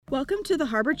Welcome to the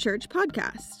Harbor Church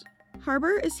podcast.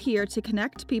 Harbor is here to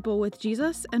connect people with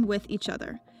Jesus and with each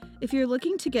other. If you're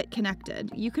looking to get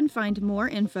connected, you can find more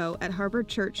info at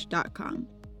harborchurch.com.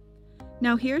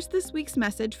 Now here's this week's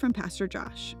message from Pastor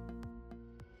Josh.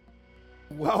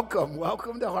 Welcome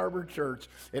to Harbor Church.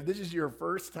 If this is your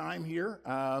first time here,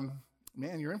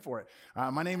 man, you're in for it.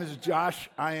 My name is Josh.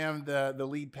 I am the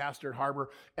lead pastor at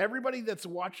Harbor. Everybody that's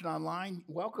watching online,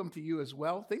 welcome to you as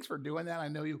well. Thanks for doing that. I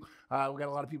know we got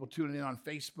a lot of people tuning in on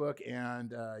Facebook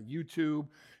and YouTube,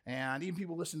 and even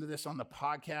people listen to this on the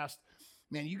podcast.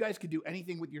 Man, you guys could do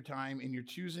anything with your time, and you're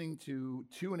choosing to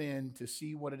tune in to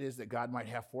see what it is that God might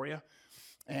have for you.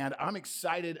 And I'm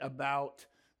excited about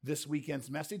this weekend's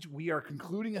message. We are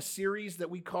concluding a series that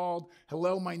we called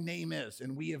Hello, My Name Is,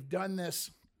 and we have done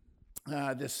this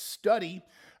study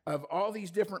of all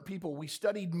these different people. We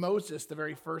studied Moses the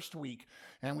very first week,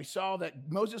 and we saw that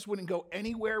Moses wouldn't go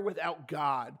anywhere without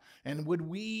God. And would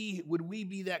we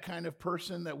be that kind of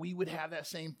person that we would have that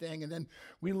same thing? And then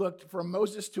we looked from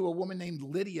Moses to a woman named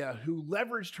Lydia, who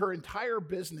leveraged her entire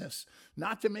business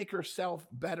not to make herself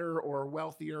better or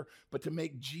wealthier, but to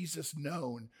make Jesus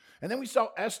known. And then we saw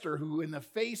Esther, who in the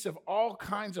face of all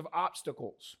kinds of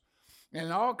obstacles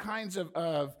and all kinds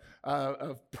of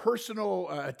personal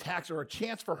attacks, or a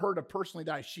chance for her to personally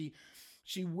die,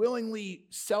 she willingly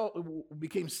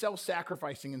became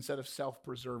self-sacrificing instead of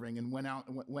self-preserving, and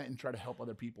went and tried to help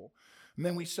other people. And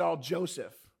then we saw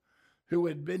Joseph, who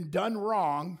had been done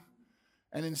wrong,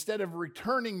 and instead of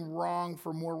returning wrong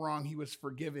for more wrong, he was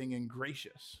forgiving and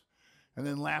gracious. And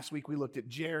then last week we looked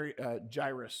at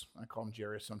Jairus. I call him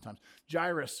Jairus sometimes.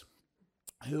 Jairus,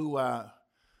 who,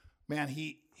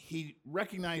 he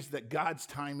recognized that God's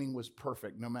timing was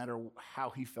perfect, no matter how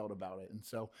he felt about it. And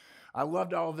so I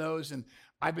loved all of those. And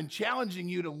I've been challenging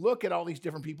you to look at all these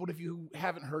different people. If you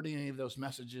haven't heard any of those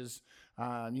messages, you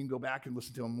can go back and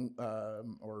listen to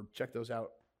them or check those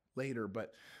out later.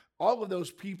 But all of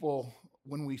those people,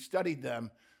 when we studied them,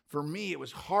 for me, it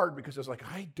was hard because I was like,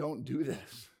 I don't do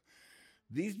this.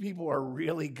 These people are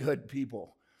really good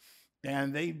people.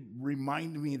 And they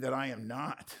remind me that I am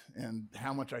not, and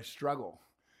how much I struggle,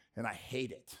 and I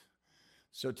hate it.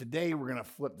 So today we're going to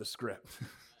flip the script.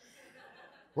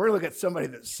 We're going to look at somebody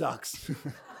that sucks.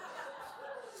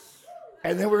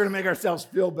 And then we're going to make ourselves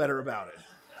feel better about it.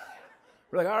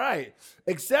 We're like, all right,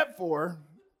 except for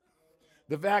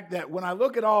the fact that when I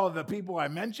look at all of the people I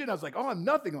mentioned, I was like, oh, I'm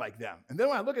nothing like them. And then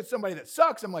when I look at somebody that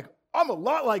sucks, I'm like, I'm a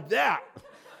lot like that.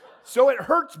 So it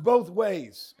hurts both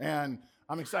ways. And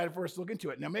I'm excited for us to look into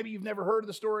it. Now, maybe you've never heard of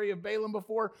the story of Balaam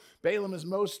before. Balaam is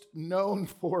most known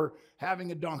for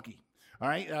having a donkey. All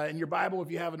right, in your Bible,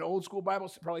 if you have an old school Bible,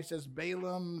 it probably says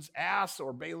Balaam's ass,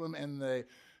 or Balaam and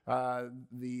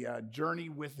the journey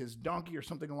with his donkey, or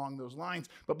something along those lines.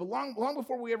 But long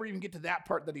before we ever even get to that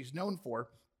part that he's known for,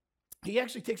 he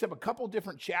actually takes up a couple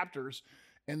different chapters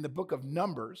in the book of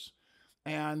Numbers.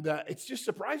 And it's just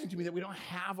surprising to me that we don't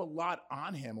have a lot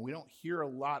on him. We don't hear a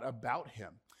lot about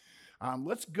him.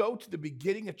 Let's go to the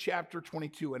beginning of chapter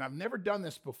 22. And I've never done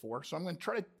this before, so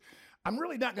I'm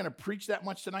really not going to preach that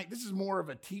much tonight. This is more of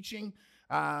a teaching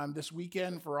this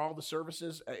weekend for all the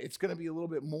services. It's going to be a little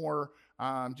bit more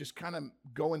just kind of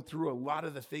going through a lot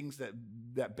of the things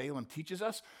that Balaam teaches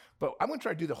us. But I'm going to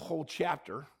try to do the whole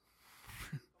chapter.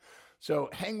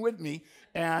 So hang with me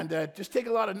and just take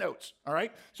a lot of notes, all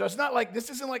right? So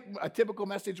this isn't like a typical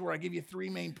message where I give you 3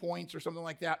 main points or something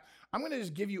like that. I'm going to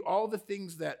just give you all the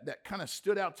things that kind of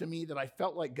stood out to me that I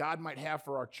felt like God might have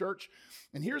for our church.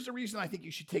 And here's the reason I think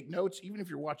you should take notes, even if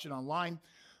you're watching online.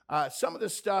 Some of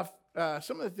this stuff,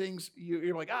 some of the things,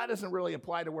 you're like, it doesn't really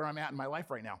apply to where I'm at in my life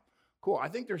right now. Cool. I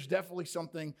think there's definitely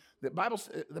something that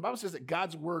the Bible says that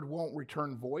God's word won't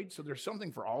return void. So there's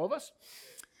something for all of us.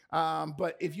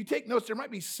 But if you take notes, there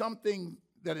might be something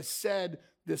that is said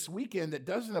this weekend that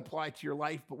doesn't apply to your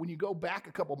life. But when you go back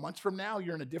a couple months from now,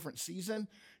 you're in a different season.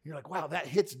 You're like, wow, that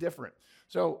hits different.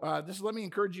 So let me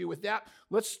encourage you with that.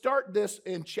 Let's start this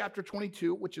in chapter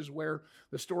 22, which is where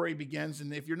the story begins.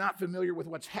 And if you're not familiar with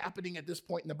what's happening at this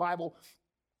point in the Bible,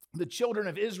 the children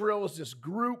of Israel is this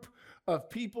group of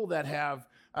people that have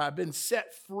been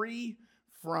set free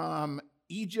from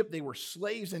Egypt. They were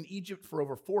slaves in Egypt for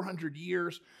over 400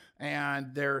 years,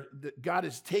 and God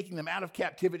is taking them out of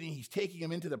captivity. He's taking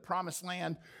them into the promised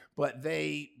land, but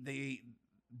they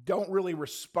don't really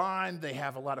respond. They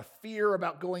have a lot of fear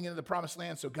about going into the promised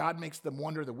land, so God makes them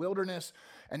wander the wilderness.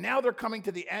 And now they're coming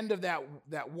to the end of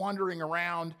that wandering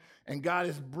around, and God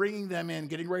is bringing them in,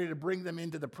 getting ready to bring them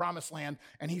into the promised land,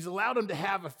 and he's allowed them to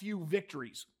have a few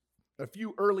victories, a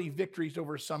few early victories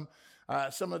over some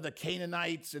some of the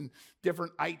Canaanites and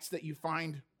different ites that you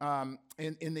find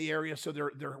in the area. So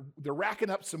they're racking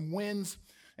up some wins.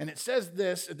 And it says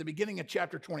this at the beginning of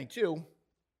chapter 22.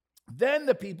 Then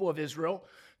the people of Israel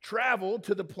traveled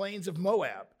to the plains of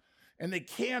Moab, and they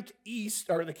camped to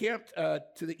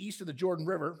the east of the Jordan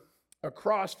River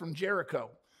across from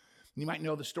Jericho. You might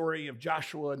know the story of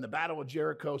Joshua and the Battle of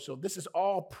Jericho. So this is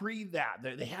all pre that.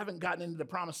 They haven't gotten into the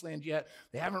promised land yet.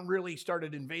 They haven't really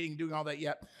started invading, doing all that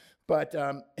yet. But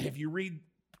if you read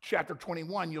chapter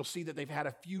 21, you'll see that they've had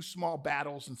a few small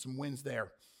battles and some wins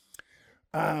there.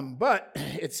 But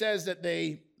it says that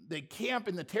they camp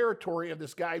in the territory of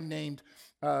this guy named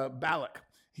Balak.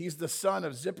 He's the son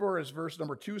of Zippor, as verse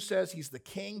number 2 says. He's the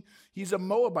king. He's a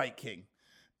Moabite king.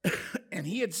 And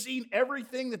he had seen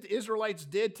everything that the Israelites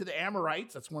did to the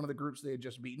Amorites. That's one of the groups they had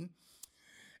just beaten.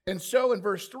 And so in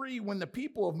verse 3, when the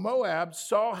people of Moab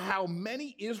saw how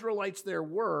many Israelites there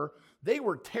were, they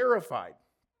were terrified.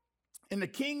 And the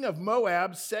king of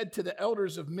Moab said to the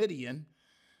elders of Midian,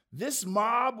 "This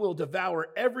mob will devour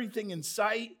everything in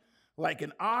sight, like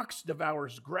an ox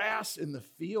devours grass in the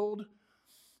field."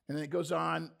 And then it goes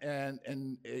on,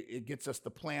 and it gets us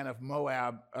the plan of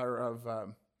Moab, or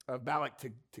of Balak,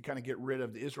 to kind of get rid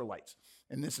of the Israelites.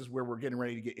 And this is where we're getting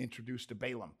ready to get introduced to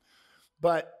Balaam.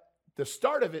 But the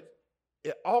start of it,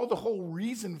 the whole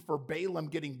reason for Balaam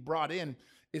getting brought in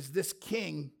is this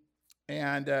king,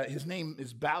 and his name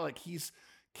is Balak. He's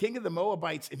king of the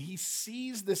Moabites, and he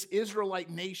sees this Israelite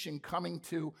nation coming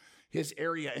to his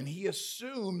area, and he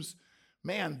assumes,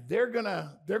 man, they're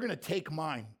gonna take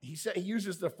mine. He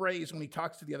uses the phrase when he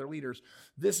talks to the other leaders,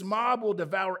 "This mob will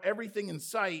devour everything in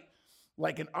sight,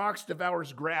 like an ox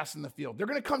devours grass in the field." They're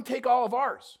gonna come take all of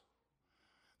ours.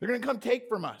 They're gonna come take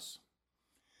from us.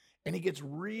 And he gets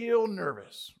real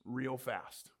nervous real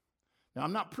fast. Now,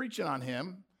 I'm not preaching on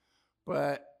him,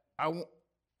 but I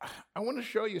want to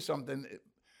show you something.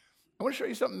 I want to show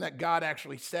you something that God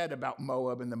actually said about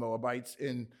Moab and the Moabites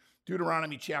in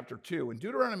Deuteronomy chapter 2. In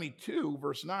Deuteronomy 2,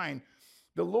 verse 9,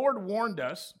 the Lord warned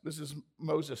us, this is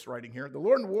Moses writing here, the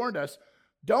Lord warned us,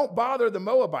 don't bother the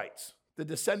Moabites, the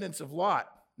descendants of Lot.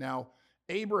 Now,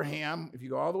 Abraham, if you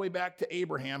go all the way back to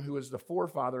Abraham, who is the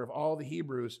forefather of all the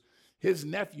Hebrews, his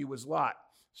nephew was Lot.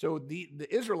 So the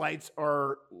Israelites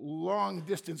are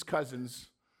long-distance cousins,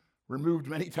 removed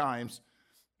many times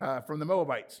from the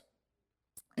Moabites.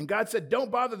 And God said,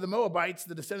 don't bother the Moabites,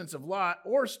 the descendants of Lot,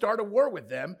 or start a war with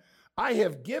them. I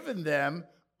have given them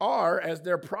Ar as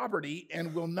their property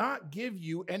and will not give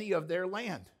you any of their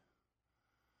land.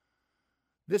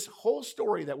 This whole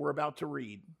story that we're about to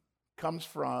read comes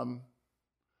from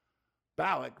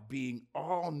Balak being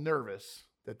all nervous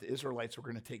that the Israelites were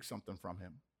going to take something from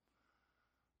him.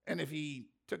 And if he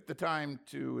took the time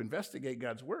to investigate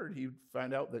God's word, he'd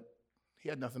find out that he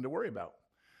had nothing to worry about.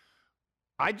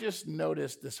 I just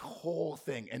noticed this whole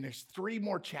thing, and there's 3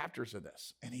 more chapters of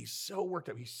this, and he's so worked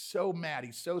up. He's so mad.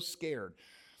 He's so scared.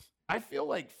 I feel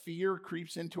like fear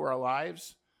creeps into our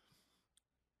lives,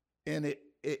 and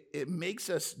it makes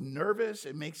us nervous.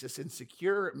 It makes us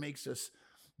insecure. It makes us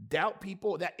doubt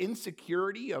people. That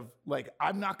insecurity of, like,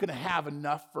 I'm not going to have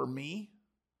enough for me.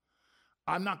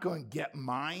 I'm not going to get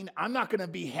mine. I'm not going to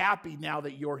be happy now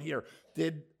that you're here.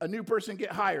 Did a new person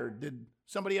get hired? Did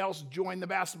somebody else join the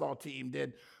basketball team?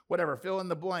 Did whatever, fill in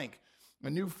the blank. A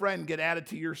new friend get added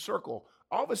to your circle.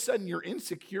 All of a sudden, your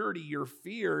insecurity, your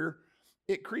fear,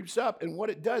 it creeps up. And what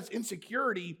it does,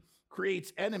 insecurity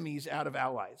creates enemies out of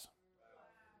allies.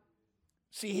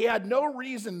 See, he had no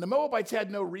reason, the Moabites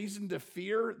had no reason to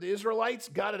fear the Israelites.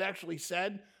 God had actually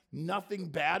said nothing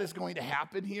bad is going to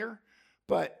happen here.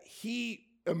 But he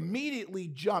immediately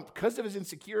jumped because of his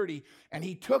insecurity, and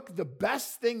he took the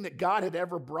best thing that God had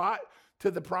ever brought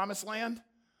to the promised land.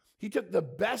 He took the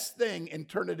best thing and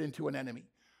turned it into an enemy.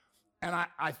 And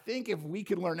I think if we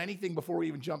could learn anything before we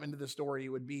even jump into the story, it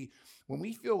would be when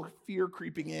we feel fear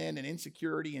creeping in and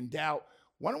insecurity and doubt,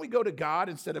 why don't we go to God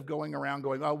instead of going around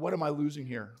going, oh, what am I losing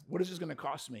here? What is this going to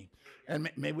cost me?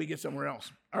 And maybe we get somewhere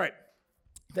else. All right.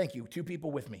 Thank you. 2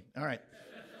 people with me. All right.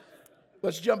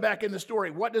 Let's jump back in the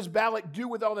story. What does Balak do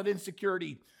with all that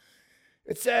insecurity?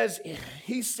 It says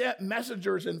he sent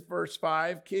messengers in verse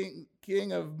 5.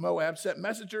 King of Moab sent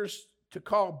messengers to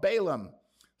call Balaam,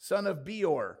 son of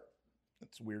Beor.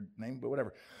 That's a weird name, but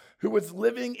whatever. Who was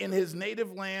living in his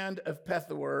native land of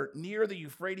Pethor near the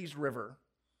Euphrates River.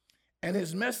 And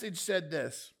his message said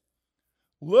this: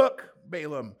 Look,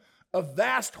 Balaam, a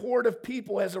vast horde of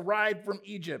people has arrived from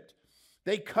Egypt.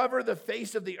 They cover the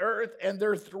face of the earth, and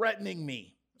they're threatening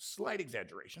me. Slight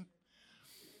exaggeration.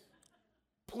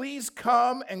 Please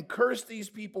come and curse these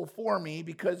people for me,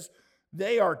 because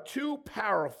they are too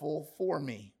powerful for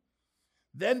me.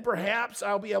 Then perhaps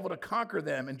I'll be able to conquer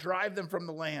them and drive them from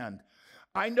the land.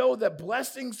 I know that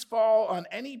blessings fall on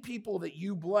any people that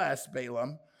you bless,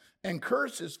 Balaam, and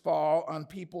curses fall on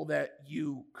people that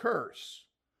you curse.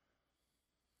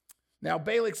 Now,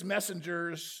 Balak's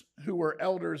messengers, who were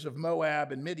elders of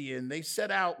Moab and Midian, they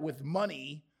set out with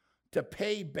money to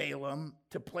pay Balaam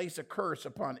to place a curse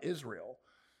upon Israel.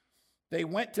 They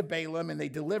went to Balaam and they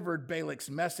delivered Balak's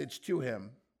message to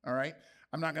him. All right?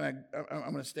 I'm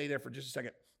going to stay there for just a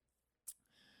second.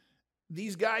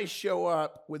 These guys show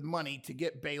up with money to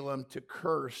get Balaam to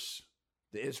curse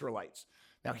the Israelites.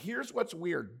 Now, here's what's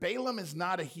weird. Balaam is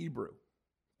not a Hebrew.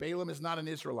 Balaam is not an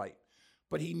Israelite,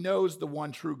 but he knows the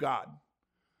one true God.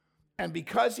 And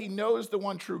because he knows the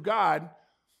one true God,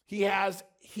 he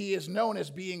is known as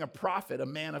being a prophet, a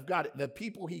man of God. The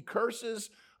people he curses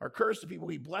are cursed, the people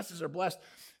he blesses are blessed.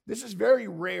 This is very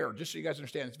rare, just so you guys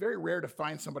understand. It's very rare to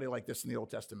find somebody like this in the Old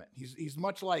Testament. He's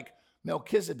much like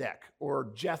Melchizedek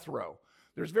or Jethro.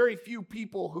 There's very few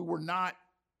people who were not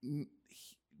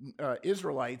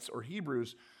Israelites or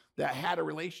Hebrews that had a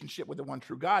relationship with the one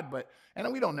true God.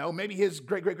 And we don't know, maybe his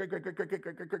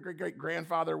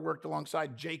great-great-great-great-great-great-great-great-grandfather worked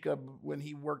alongside Jacob when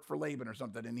he worked for Laban or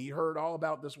something, and he heard all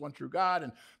about this one true God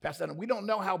and passed that on. We don't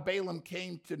know how Balaam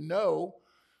came to know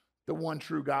the one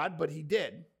true God, but he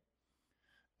did.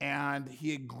 And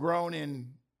he had grown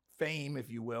in fame,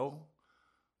 if you will,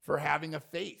 for having a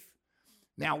faith.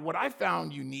 Now, what I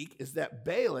found unique is that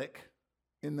Balak,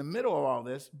 in the middle of all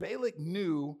this, Balak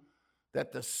knew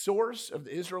that the source of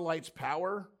the Israelites'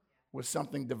 power was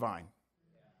something divine.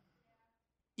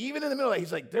 Even in the middle of that,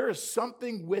 he's like, there is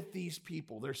something with these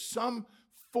people. There's some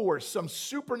force, some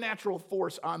supernatural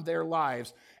force on their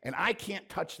lives, and I can't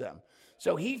touch them.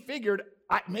 So he figured,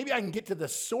 maybe I can get to the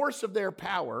source of their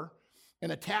power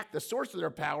and attack the source of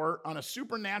their power on a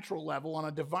supernatural level, on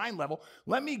a divine level.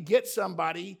 Let me get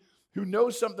somebody who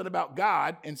knows something about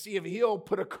God and see if he'll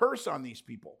put a curse on these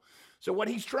people. So what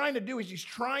he's trying to do is he's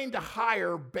trying to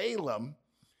hire Balaam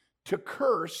to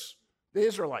curse the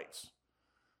Israelites.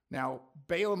 Now,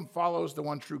 Balaam follows the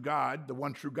one true God. The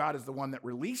one true God is the one that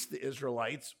released the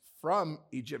Israelites from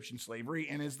Egyptian slavery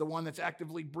and is the one that's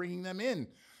actively bringing them in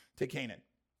to Canaan.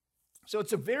 So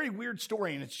it's a very weird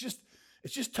story, and it's just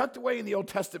tucked away in the Old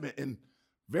Testament and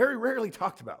very rarely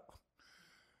talked about.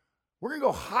 We're going to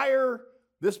go hire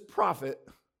this prophet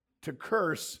to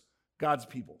curse God's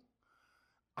people.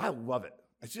 I love it.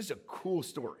 It's just a cool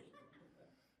story.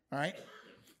 All right?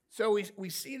 So we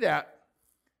see that,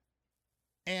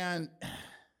 and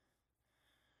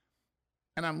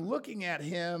I'm looking at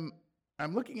him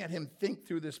think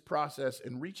through this process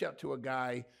and reach out to a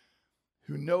guy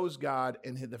who knows God,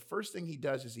 and the first thing he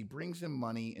does is he brings him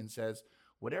money and says,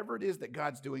 whatever it is that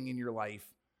God's doing in your life,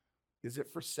 is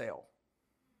it for sale?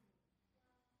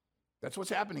 That's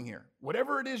what's happening here.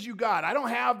 Whatever it is you got, I don't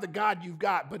have the God you've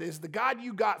got, but is the God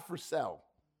you got for sale?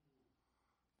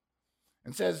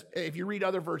 And says, if you read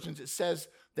other versions, it says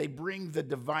they bring the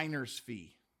diviner's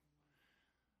fee.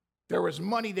 There was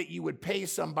money that you would pay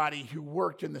somebody who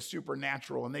worked in the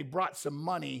supernatural, and they brought some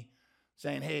money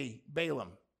saying, hey,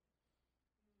 Balaam,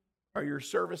 are your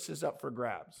services up for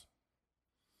grabs?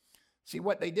 See,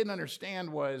 what they didn't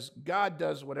understand was God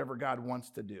does whatever God wants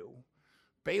to do.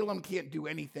 Balaam can't do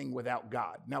anything without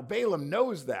God. Now, Balaam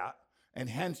knows that, and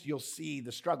hence you'll see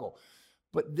the struggle.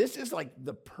 But this is like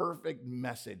the perfect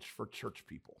message for church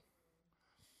people.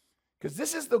 Because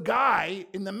this is the guy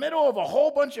in the middle of a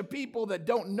whole bunch of people that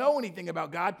don't know anything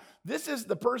about God. This is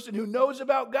the person who knows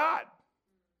about God.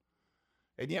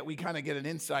 And yet we kind of get an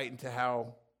insight into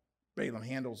how Balaam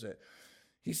handles it.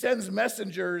 He sends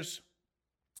messengers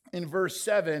in verse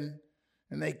 7,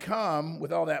 and they come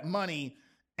with all that money.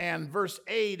 And verse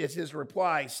 8 is his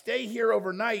reply. Stay here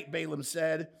overnight, Balaam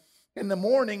said. In the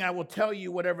morning, I will tell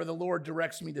you whatever the Lord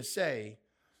directs me to say.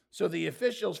 So the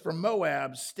officials from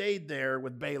Moab stayed there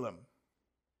with Balaam.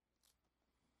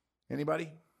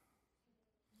 Anybody?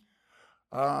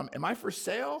 Am I for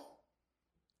sale?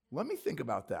 Let me think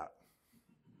about that.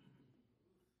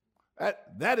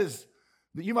 That is,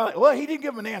 you might, well, he didn't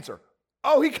give him an answer.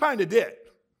 Oh, he kind of did.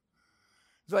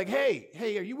 It's like,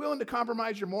 hey, are you willing to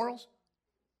compromise your morals?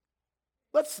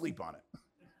 Let's sleep on it.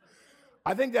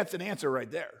 I think that's an answer right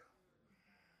there.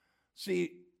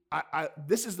 See,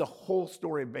 this is the whole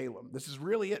story of Balaam. This is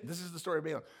really it. This is the story of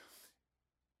Balaam.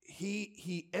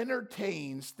 He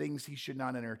entertains things he should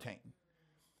not entertain.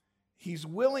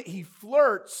 He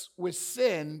flirts with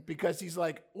sin because he's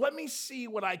like, let me see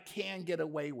what I can get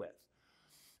away with.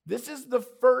 This is the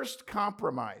first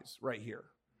compromise right here.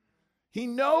 He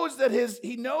knows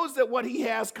that what he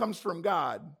has comes from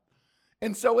God.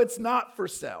 And so it's not for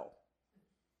sale.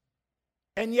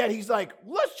 And yet he's like,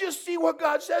 let's just see what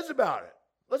God says about it.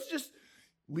 Let's just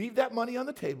leave that money on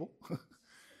the table.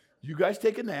 You guys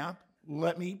take a nap.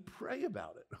 Let me pray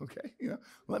about it, okay?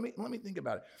 Let me think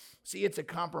about it. See, it's a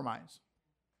compromise.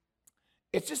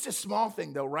 It's just a small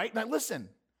thing, though, right? Now, listen,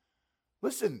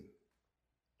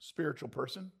 spiritual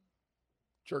person,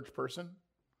 church person,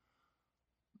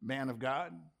 man of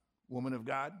God, woman of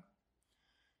God.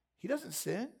 He doesn't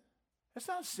sin. That's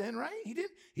not sin, right?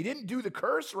 He didn't do the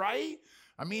curse, right?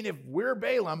 I mean, if we're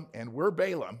Balaam and we're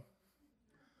Balaam,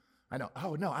 I know,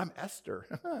 oh no, I'm Esther.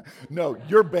 No,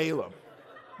 you're Balaam,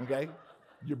 okay?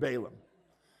 You're Balaam.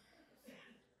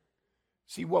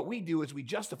 See, what we do is we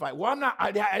justify, well,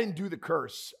 I didn't do the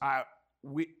curse.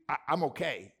 I'm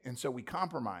okay. And so we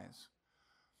compromise.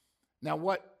 Now,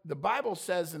 what the Bible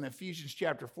says in Ephesians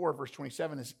chapter 4, verse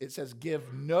 27, is it says,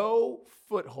 give no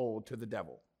foothold to the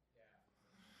devil.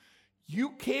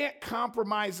 You can't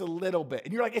compromise a little bit.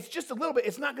 And you're like, it's just a little bit.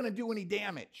 It's not going to do any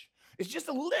damage. It's just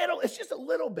a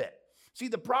little bit. See,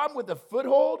 the problem with the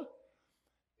foothold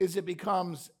is it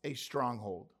becomes a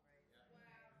stronghold.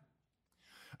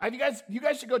 You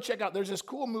guys should go check out, there's this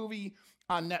cool movie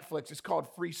on Netflix. It's called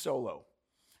Free Solo.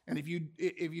 And if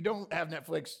you don't have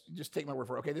Netflix, just take my word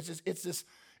for it. Okay, it's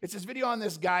this video on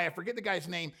this guy. I forget the guy's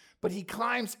name, but he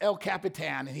climbs El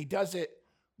Capitan and he does it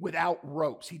without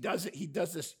ropes. He does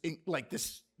this like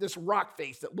this rock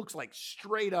face that looks like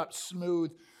straight up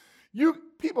smooth.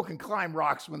 People can climb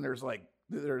rocks when there's like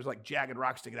jagged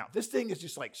rocks sticking out. This thing is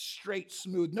just like straight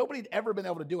smooth. Nobody had ever been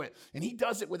able to do it. And he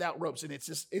does it without ropes. And it's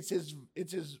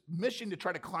his mission to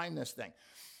try to climb this thing.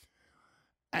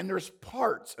 And there's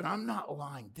parts, and I'm not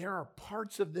lying, there are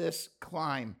parts of this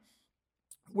climb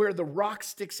where the rock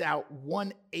sticks out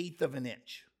 1/8 of an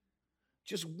inch.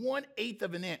 Just 1/8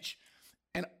 of an inch.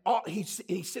 And he's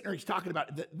sitting there, he's talking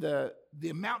about the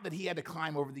amount that he had to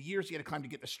climb over the years he had to climb to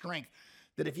get the strength,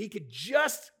 that if he could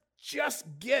just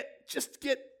get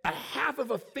a half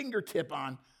of a fingertip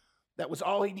on, that was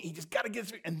all he just got to get,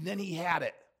 and then he had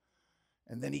it.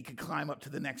 And then he could climb up to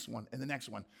the next one and the next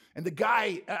one. And the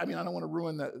guy, I mean, I don't want to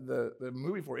ruin the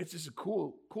movie for it. It's just a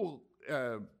cool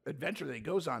adventure that he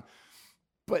goes on.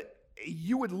 But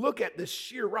you would look at this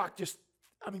sheer rock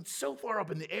so far up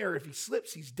in the air. If he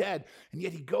slips, he's dead. And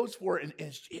yet he goes for it,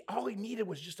 and all he needed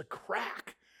was just a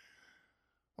crack.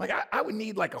 Like I would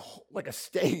need like a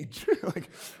stage. Like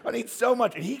I need so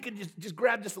much. And he could just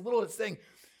grab just a little of this thing.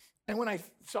 And when I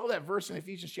saw that verse in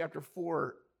Ephesians chapter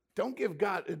 4, don't give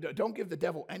the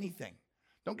devil anything.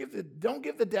 Don't give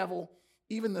the devil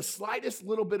even the slightest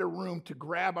little bit of room to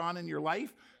grab on in your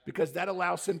life, because that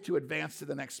allows him to advance to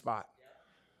the next spot.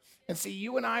 And see,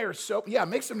 you and I are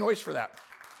make some noise for that.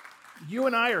 You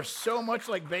and I are so much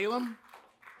like Balaam.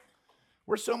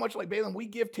 We're so much like Balaam. We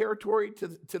give territory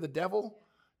to the devil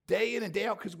day in and day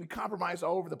out because we compromise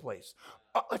all over the place.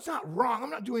 It's not wrong. I'm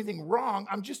not doing anything wrong.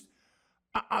 I'm just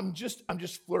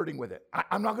flirting with it.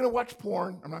 I'm not going to watch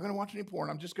porn. I'm not going to watch any porn.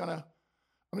 I'm just going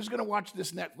to watch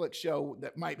this Netflix show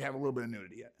that might have a little bit of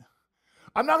nudity in it.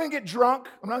 I'm not going to get drunk.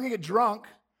 I'm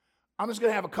just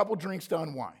going to have a couple drinks to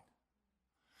unwind.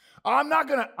 I'm not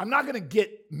going to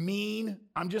get mean.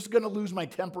 I'm just going to lose my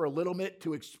temper a little bit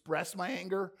to express my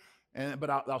anger, but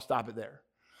I'll stop it there.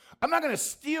 I'm not going to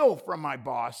steal from my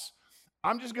boss.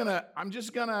 I'm gonna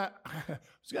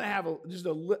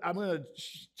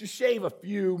shave a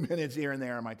few minutes here and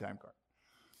there on my time card.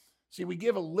 See, we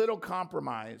give a little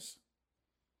compromise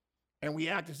and we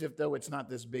act as if though it's not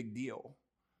this big deal.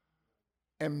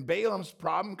 And Balaam's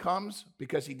problem comes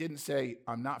because he didn't say,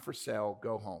 I'm not for sale,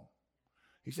 go home.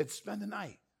 He said, spend the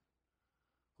night.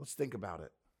 Let's think about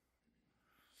it.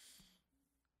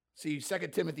 See, 2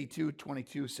 Timothy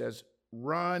 2:22 says,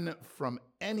 run from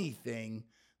anything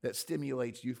that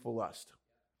stimulates youthful lust.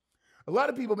 A lot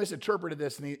of people misinterpreted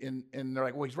this, and they're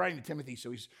like, well, he's writing to Timothy, so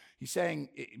he's saying,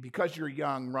 because you're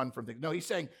young, run from things. No, he's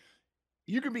saying,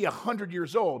 you can be 100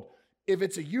 years old. If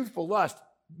it's a youthful lust,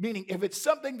 meaning if it's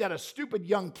something that a stupid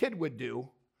young kid would do,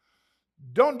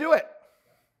 don't do it.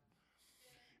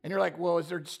 And you're like, well, is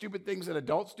there stupid things that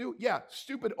adults do? Yeah,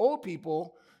 stupid old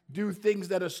people do things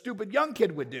that a stupid young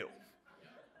kid would do.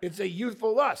 It's a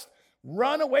youthful lust.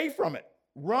 Run away from it.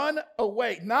 Run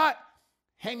away. Not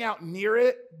hang out near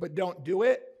it, but don't do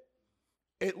it.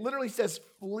 It literally says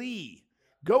flee.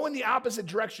 Go in the opposite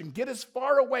direction. Get as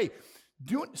far away.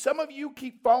 Some of you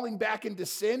keep falling back into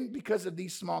sin because of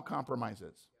these small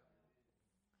compromises.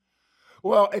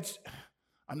 Well,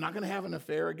 I'm not going to have an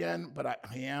affair again, but I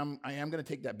am going to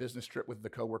take that business trip with the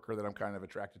coworker that I'm kind of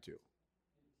attracted to.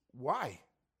 Why?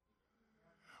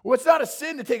 Well, it's not a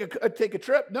sin to take a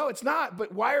trip. No, it's not.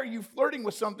 But why are you flirting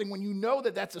with something when you know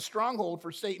that that's a stronghold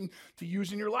for Satan to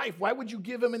use in your life? Why would you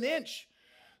give him an inch?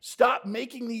 Stop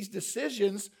making these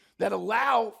decisions that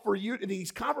allow for you,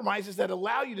 these compromises that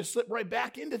allow you to slip right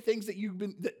back into things that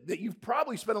you've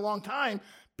probably spent a long time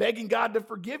begging God to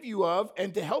forgive you of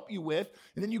and to help you with,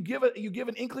 and then you give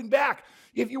an inkling back.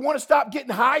 If you want to stop getting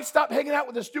high, stop hanging out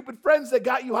with the stupid friends that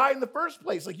got you high in the first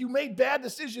place. Like, you made bad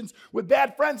decisions with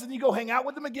bad friends, and you go hang out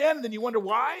with them again, and then you wonder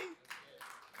why.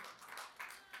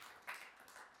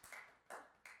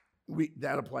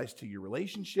 That applies to your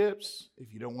relationships.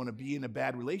 If you don't want to be in a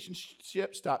bad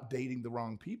relationship, stop dating the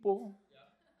wrong people.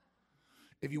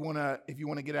 If you want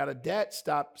to get out of debt,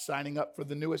 stop signing up for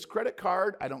the newest credit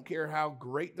card. I don't care how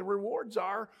great the rewards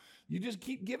are. You just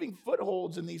keep giving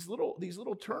footholds in these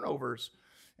little turnovers.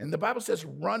 And the Bible says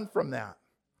run from that.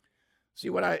 See,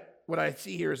 what I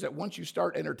see here is that once you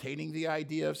start entertaining the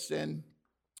idea of sin,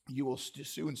 you will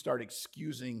soon start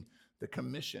excusing the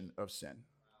commission of sin.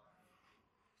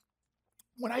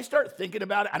 When I start thinking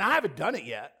about it, and I haven't done it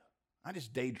yet, I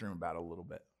just daydream about it a little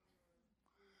bit.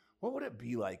 What would it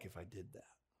be like if I did that?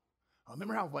 I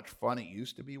remember how much fun it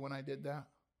used to be when I did that.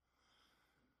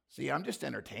 See, I'm just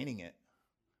entertaining it.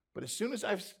 But as soon as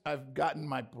I've gotten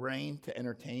my brain to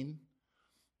entertain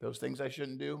those things I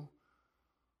shouldn't do,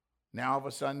 now all of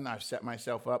a sudden I've set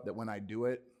myself up that when I do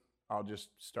it, I'll just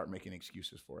start making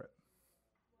excuses for it.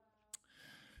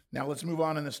 Now let's move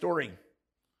on in the story.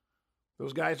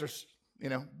 Those guys are,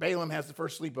 Balaam has the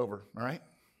first sleepover, all right?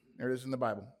 There it is in the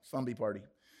Bible, slumby party.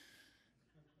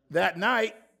 That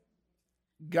night,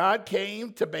 God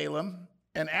came to Balaam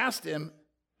and asked him,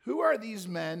 "Who are these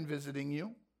men visiting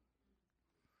you?"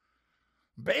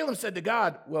 Balaam said to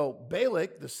God, "Well,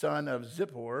 Balak, the son of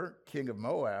Zippor, king of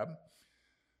Moab,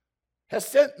 has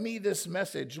sent me this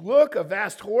message. Look, a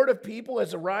vast horde of people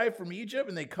has arrived from Egypt,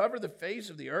 and they cover the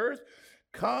face of the earth.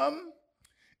 Come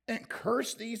and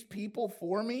curse these people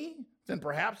for me. Then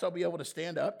perhaps I'll be able to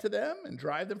stand up to them and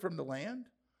drive them from the land."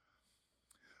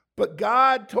 But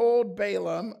God told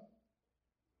Balaam,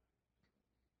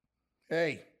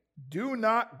 "Hey, do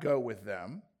not go with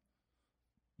them.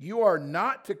 You are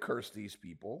not to curse these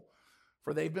people,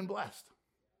 for they've been blessed."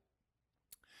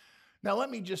 Now,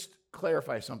 let me just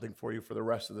clarify something for you for the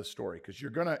rest of the story, because you're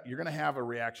gonna have a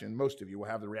reaction. Most of you will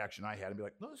have the reaction I had and be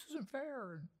like, "No, this isn't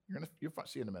fair." You'll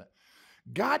see in a minute.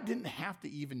 God didn't have to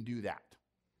even do that.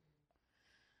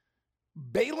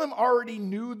 Balaam already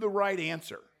knew the right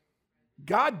answer.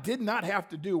 God did not have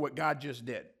to do what God just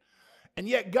did. And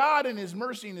yet God, in his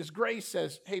mercy and his grace,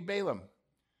 says, "Hey, Balaam,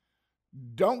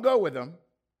 don't go with them.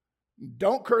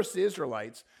 Don't curse the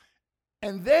Israelites."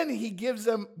 And then he gives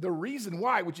them the reason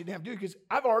why, which he didn't have to do, because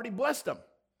I've already blessed them.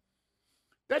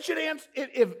 That should answer.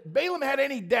 If Balaam had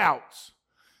any doubts,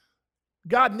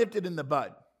 God nipped it in the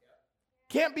bud.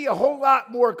 Can't be a whole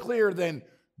lot more clear than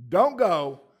don't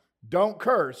go, don't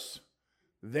curse,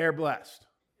 they're blessed.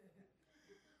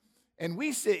 And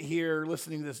we sit here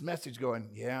listening to this message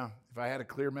going, yeah, if I had a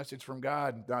clear message from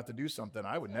God not to do something,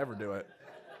 I would never do it.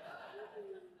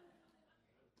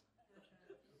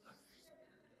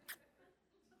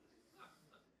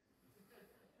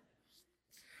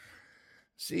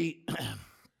 See,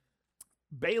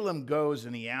 Balaam goes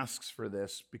and he asks for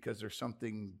this because there's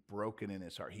something broken in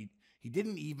his heart. He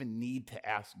didn't even need to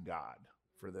ask God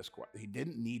for this question. He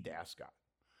didn't need to ask God.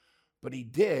 But he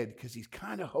did because he's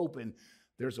kind of hoping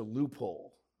there's a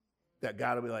loophole that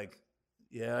God will be like,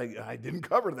 yeah, I didn't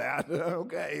cover that.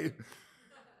 Okay.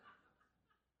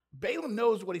 Balaam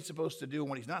knows what he's supposed to do and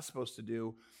what he's not supposed to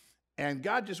do. And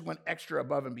God just went extra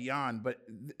above and beyond. But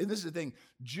this is the thing.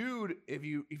 Jude, if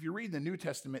you read the New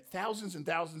Testament, thousands and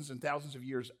thousands and thousands of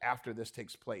years after this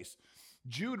takes place,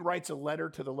 Jude writes a letter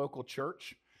to the local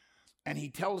church. And he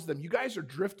tells them, you guys are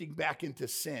drifting back into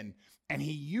sin. And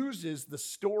he uses the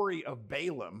story of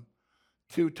Balaam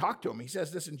to talk to them. He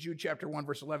says this in Jude chapter 1,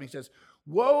 verse 11. He says,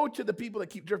 "Woe to the people that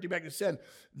keep drifting back into sin.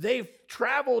 They've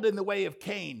traveled in the way of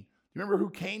Cain." You remember who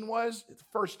Cain was? The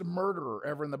first murderer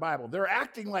ever in the Bible. They're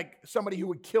acting like somebody who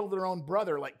would kill their own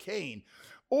brother, like Cain.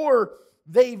 Or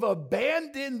they've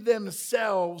abandoned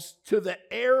themselves to the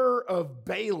error of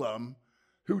Balaam,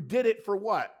 who did it for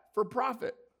what? For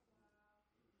profit.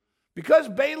 Because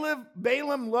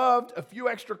Balaam loved a few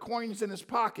extra coins in his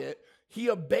pocket, he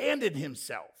abandoned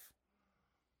himself.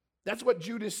 That's what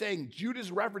Jude is saying. Jude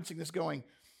is referencing this going,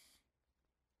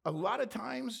 a lot of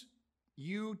times,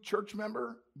 you church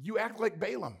member, you act like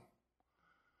Balaam.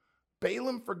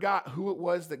 Balaam forgot who it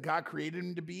was that God created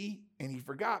him to be, and he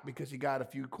forgot because he got a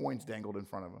few coins dangled in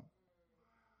front of him.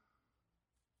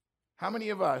 How many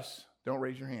of us, don't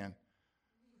raise your hand,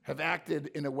 have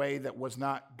acted in a way that was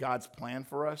not God's plan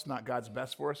for us, not God's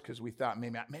best for us, because we thought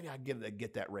maybe I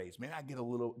get that raise. Maybe I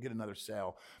get another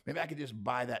sale. Maybe I could just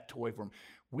buy that toy for him.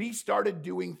 We started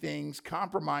doing things,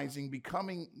 compromising,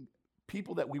 becoming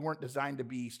people that we weren't designed to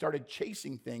be, started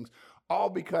chasing things, all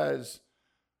because,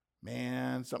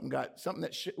 man, something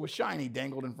that was shiny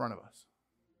dangled in front of us.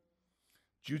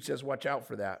 Jude says, watch out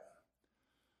for that.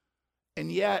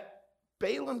 And yet,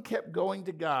 Balaam kept going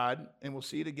to God, and we'll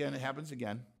see it again, it happens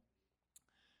again,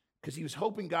 because he was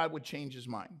hoping God would change his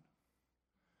mind.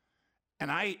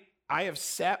 And I have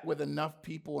sat with enough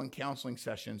people in counseling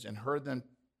sessions and heard them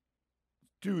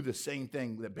do the same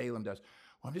thing that Balaam does.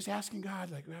 Well, I'm just asking God,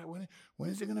 like, when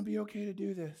is it going to be okay to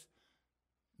do this?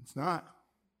 It's not.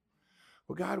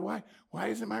 Well, God, why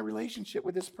isn't my relationship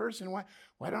with this person? Why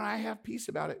don't I have peace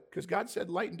about it? Because God said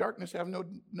light and darkness have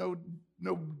no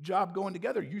job going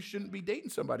together. You shouldn't be dating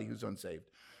somebody who's unsaved.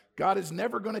 God is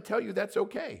never going to tell you that's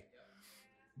okay.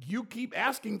 You keep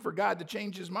asking for God to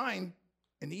change his mind,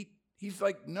 and he's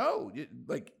like, no,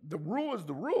 like the rule is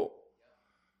the rule.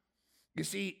 You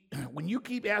see, when you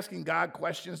keep asking God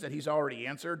questions that he's already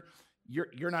answered,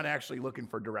 you're not actually looking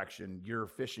for direction. You're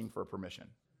fishing for permission.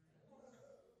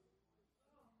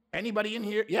 Anybody in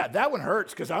here? Yeah, that one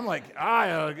hurts because I'm like,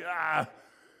 I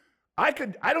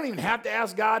don't even have to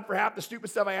ask God for half the stupid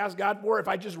stuff I ask God for. If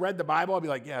I just read the Bible, I'd be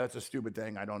like, yeah, that's a stupid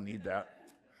thing. I don't need that.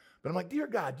 But I'm like, dear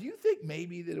God, do you think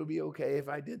maybe that it'll be okay if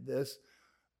I did this?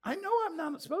 I know I'm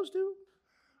not supposed to.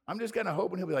 I'm just kind of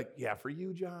hoping he'll be like, yeah, for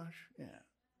you, Josh. Yeah.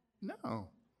 No.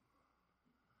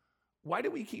 Why do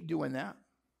we keep doing that?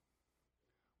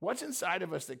 What's inside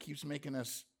of us that keeps making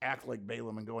us act like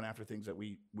Balaam and going after things that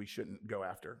we shouldn't go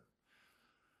after?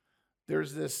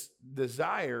 There's this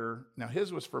desire. Now,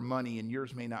 his was for money, and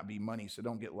yours may not be money, so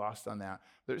don't get lost on that.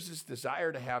 There's this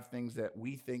desire to have things that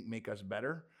we think make us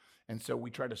better, and so we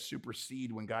try to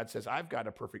supersede when God says, I've got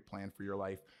a perfect plan for your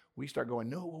life. We start going,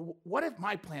 no, what if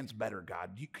my plan's better,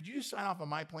 God? Could you just sign off on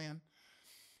my plan?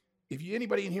 If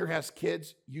anybody in here has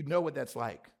kids, you know what that's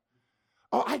like.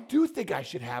 Oh, I do think I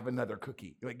should have another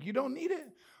cookie. Like, you don't need it,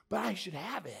 but I should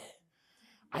have it.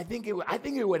 I think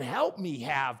it would help me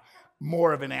have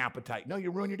more of an appetite. No, you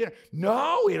ruin your dinner.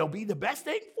 No, it'll be the best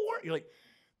thing for it. You're like,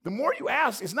 the more you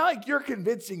ask, it's not like you're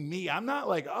convincing me. I'm not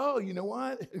like, oh, you know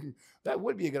what? That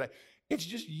would be a good idea. It's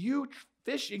just you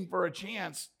fishing for a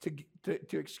chance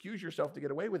to excuse yourself to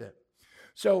get away with it.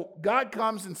 So God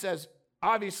comes and says,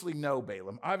 obviously no,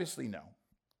 Balaam. Obviously no.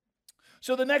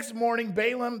 So the next morning,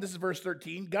 Balaam, this is verse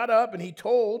 13, got up and he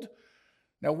told,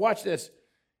 now watch this.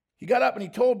 He got up and he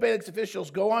told Balak's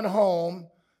officials, go on home.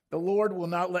 The Lord will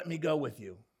not let me go with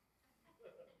you.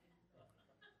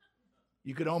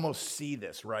 You could almost see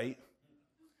this, right?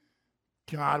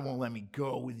 God won't let me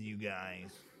go with you guys.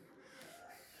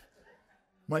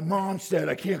 My mom said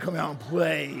I can't come out and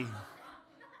play.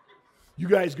 You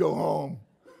guys go home.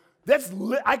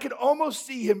 I could almost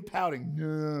see him pouting.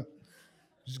 Nah,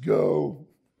 just go.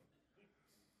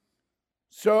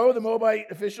 So the Moabite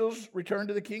officials returned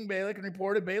to the king Balak and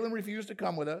reported, Balaam refused to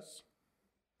come with us.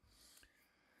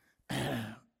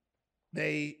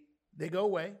 They go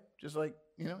away, just like,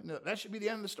 that should be the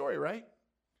end of the story, right?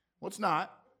 Well, it's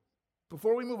not.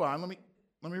 Before we move on, let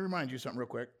me remind you something real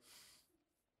quick.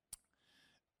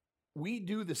 We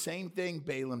do the same thing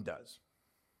Balaam does.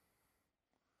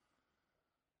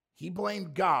 He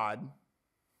blamed God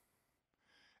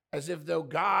as if though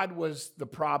God was the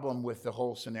problem with the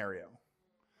whole scenario.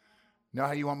 Know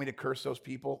how you want me to curse those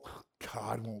people?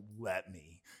 God won't let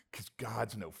me because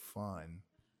God's no fun.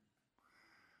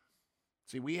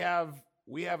 See, we have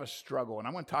a struggle, and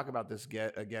I'm going to talk about this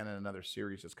again in another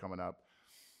series that's coming up.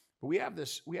 But we have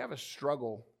a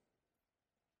struggle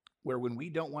where when we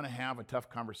don't want to have a tough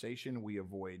conversation, we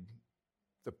avoid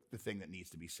the thing that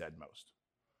needs to be said most.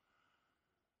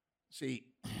 See,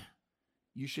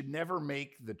 you should never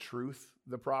make the truth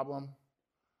the problem.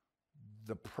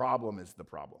 The problem is the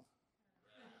problem.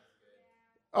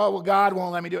 Oh, well, God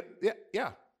won't let me do it.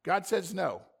 Yeah. God says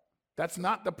no. That's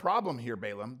not the problem here,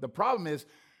 Balaam. The problem is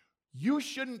you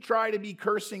shouldn't try to be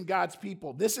cursing God's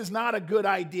people. This is not a good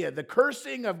idea. The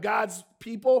cursing of God's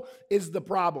people is the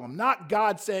problem, not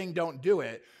God saying don't do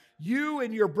it. You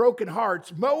and your broken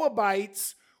hearts,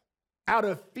 Moabites, out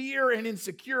of fear and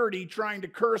insecurity, trying to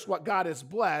curse what God has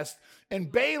blessed,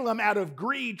 and Balaam out of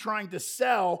greed trying to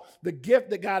sell the gift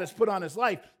that God has put on his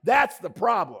life. That's the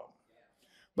problem.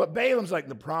 But Balaam's like,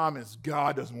 the problem is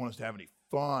God doesn't want us to have any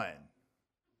fun.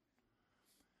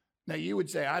 Now you would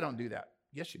say, I don't do that.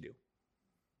 Yes, you do.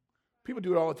 People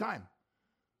do it all the time.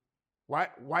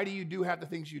 Why do you do half the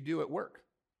things you do at work?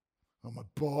 Oh, my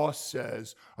boss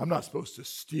says I'm not supposed to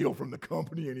steal from the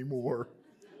company anymore.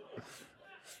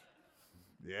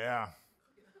 Yeah.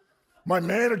 My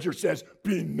manager says,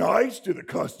 be nice to the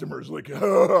customers. Like,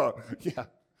 yeah.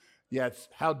 Yeah, it's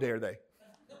how dare they?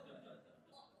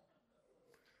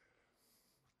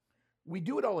 We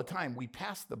do it all the time. We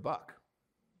pass the buck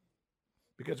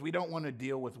because we don't want to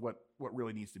deal with what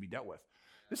really needs to be dealt with.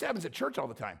 This happens at church all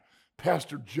the time.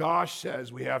 Pastor Josh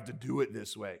says we have to do it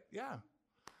this way. Yeah.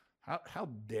 How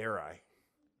dare I?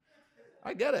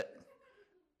 I get it.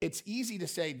 It's easy to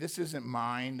say, this isn't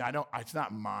mine. It's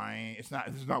not mine. this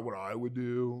is not what I would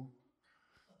do.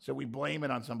 So we blame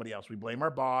it on somebody else. We blame our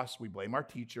boss. We blame our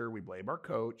teacher. We blame our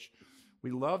coach.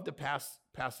 We love to pass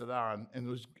it on,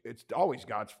 and it's always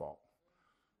God's fault.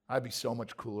 I'd be so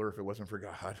much cooler if it wasn't for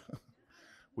God.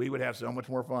 We would have so much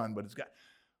more fun, but it's God.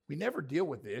 We never deal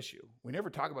with the issue. We never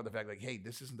talk about the fact like, hey,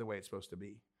 this isn't the way it's supposed to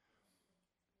be.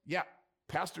 Yeah,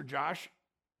 Pastor Josh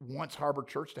wants Harbor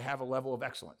Church to have a level of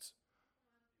excellence.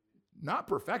 Not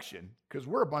perfection, because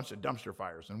we're a bunch of dumpster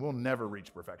fires and we'll never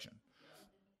reach perfection.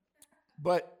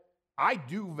 But I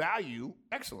do value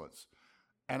excellence.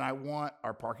 And I want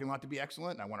our parking lot to be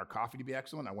excellent. And I want our coffee to be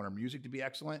excellent. I want our music to be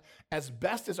excellent. As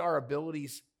best as our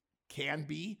abilities can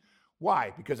be.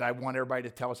 Why? Because I want everybody to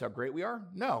tell us how great we are?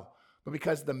 No. But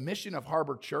because the mission of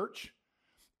Harbor Church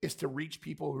is to reach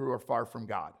people who are far from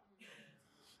God.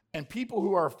 And people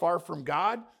who are far from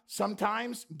God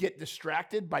sometimes get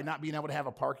distracted by not being able to have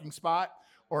a parking spot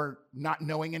or not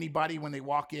knowing anybody when they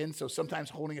walk in. So sometimes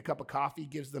holding a cup of coffee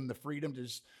gives them the freedom to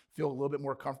just feel a little bit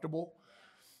more comfortable.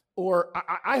 Or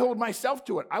I hold myself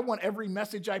to it. I want every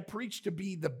message I preach to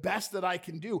be the best that I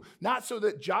can do. Not so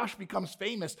that Josh becomes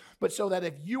famous, but so that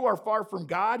if you are far from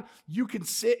God, you can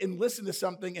sit and listen to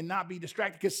something and not be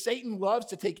distracted. Because Satan loves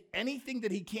to take anything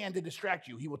that he can to distract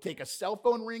you. He will take a cell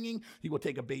phone ringing. He will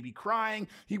take a baby crying.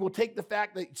 He will take the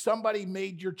fact that somebody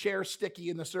made your chair sticky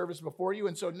in the service before you.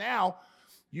 And so now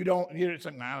it's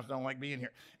like, I just don't like being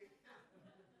here.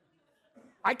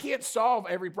 I can't solve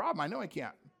every problem. I know I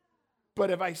can't. But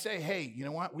if I say, hey, you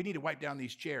know what? We need to wipe down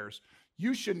these chairs.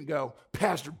 You shouldn't go,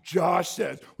 Pastor Josh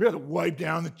says we have to wipe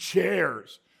down the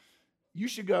chairs. You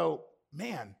should go,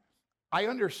 man, I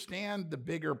understand the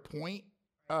bigger point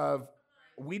of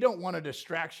we don't want a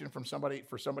distraction for somebody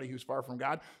who's far from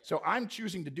God. So I'm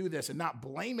choosing to do this and not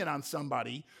blame it on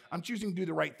somebody. I'm choosing to do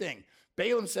the right thing.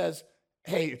 Balaam says,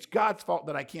 hey, it's God's fault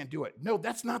that I can't do it. No,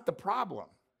 that's not the problem.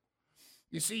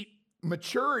 You see,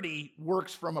 maturity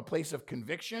works from a place of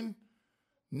conviction,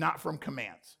 not from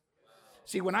commands.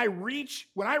 See, when I reach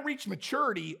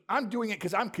maturity, I'm doing it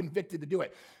because I'm convicted to do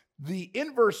it. The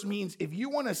inverse means if you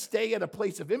want to stay at a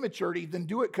place of immaturity, then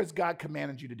do it because God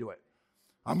commanded you to do it.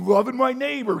 I'm loving my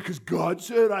neighbor because God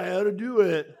said I had to do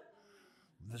it.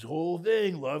 This whole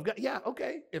thing, love God. Yeah,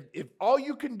 okay. If all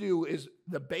you can do is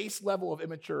the base level of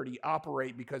immaturity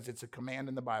operate because it's a command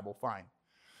in the Bible, fine.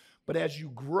 But as you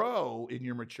grow in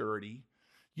your maturity,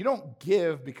 you don't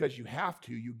give because you have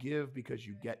to. You give because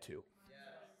you get to.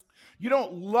 You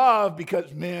don't love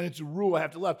because, man, it's a rule I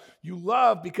have to love. You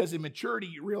love because in maturity,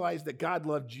 you realize that God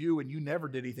loved you and you never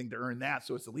did anything to earn that,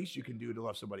 so it's the least you can do to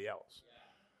love somebody else.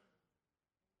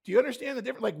 Do you understand the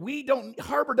difference? Like,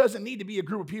 Harbor doesn't need to be a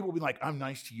group of people being like, I'm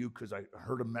nice to you because I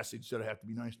heard a message that I have to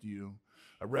be nice to you.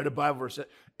 I read a Bible verse.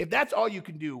 If that's all you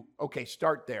can do, okay,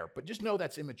 start there. But just know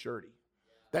that's immaturity.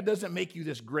 That doesn't make you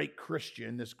this great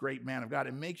Christian, this great man of God.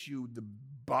 It makes you the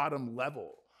bottom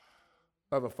level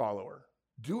of a follower.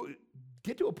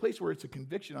 Get to a place where it's a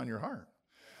conviction on your heart.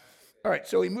 All right,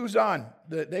 so he moves on.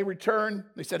 They return.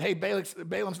 They said, hey,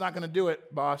 Balaam's not going to do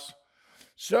it, boss.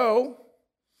 So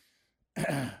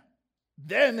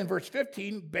then in verse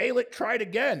 15, Balak tried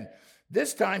again.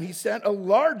 This time he sent a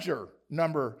larger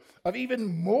number of even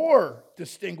more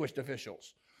distinguished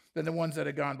officials than the ones that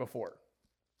had gone before.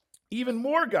 Even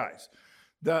more guys.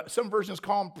 Some versions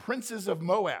call them princes of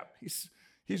Moab. He's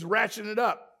ratcheting it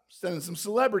up, sending some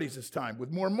celebrities this time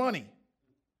with more money.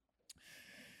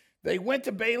 They went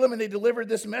to Balaam and they delivered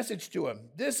this message to him.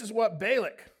 This is what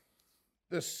Balak,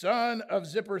 the son of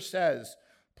Zippor, says.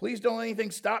 Please don't let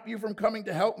anything stop you from coming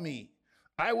to help me.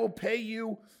 I will pay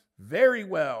you very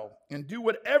well and do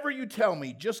whatever you tell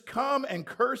me. Just come and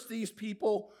curse these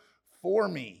people for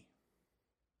me.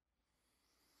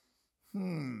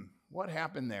 What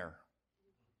happened there?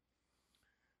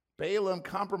 Balaam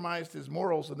compromised his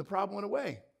morals and the problem went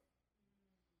away.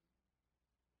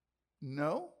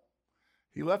 No.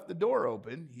 He left the door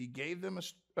open. He gave them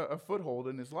a foothold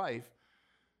in his life.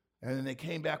 And then they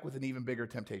came back with an even bigger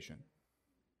temptation.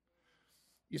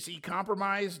 You see,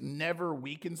 compromise never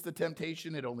weakens the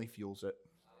temptation. It only fuels it.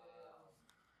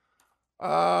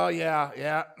 Oh,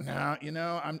 yeah.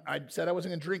 No, I said I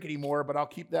wasn't going to drink anymore, but I'll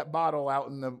keep that bottle out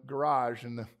in the garage.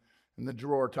 And in the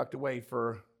drawer tucked away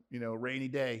for, a rainy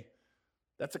day.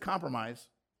 That's a compromise.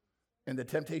 And the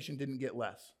temptation didn't get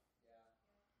less.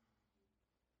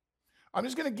 I'm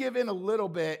just going to give in a little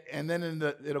bit and then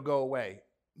it'll go away.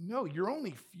 No, you're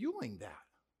only fueling that.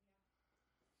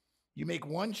 You make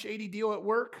one shady deal at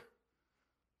work,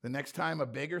 the next time a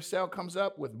bigger sale comes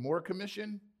up with more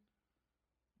commission,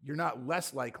 you're not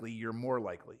less likely, you're more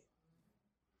likely.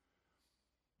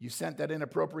 You sent that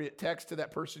inappropriate text to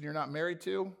that person you're not married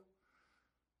to,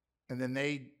 and then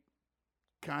they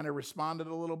kind of responded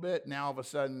a little bit. Now all of a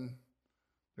sudden,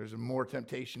 there's more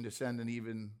temptation to send an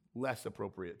even less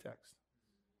appropriate text.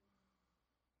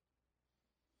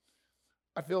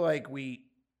 I feel like we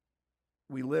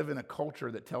live in a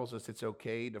culture that tells us it's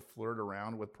okay to flirt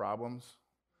around with problems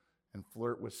and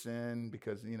flirt with sin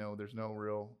because, there's no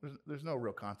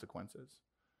real consequences.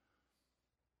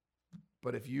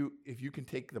 But if you can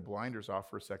take the blinders off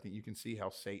for a second, you can see how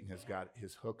Satan has got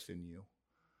his hooks in you.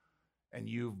 And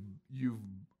you've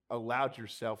allowed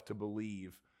yourself to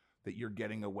believe that you're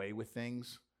getting away with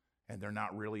things and they're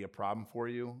not really a problem for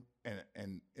you.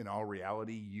 And in all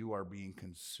reality, you are being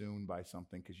consumed by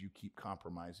something because you keep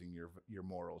compromising your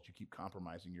morals. You keep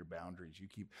compromising your boundaries. You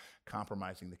keep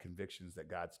compromising the convictions that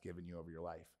God's given you over your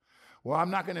life. Well,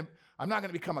 I'm not going to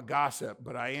become a gossip,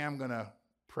 but I am going to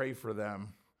pray for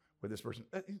them with this person.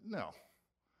 No.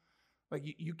 Like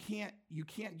you can't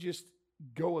just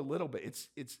go a little bit.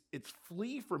 It's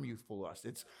flee from youthful lust.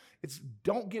 It's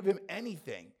don't give him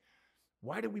anything.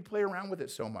 Why do we play around with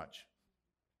it so much?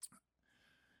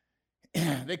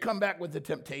 They come back with the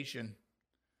temptation.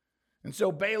 And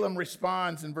so Balaam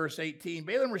responds in verse 18.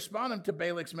 Balaam responded to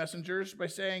Balak's messengers by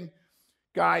saying,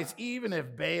 guys, even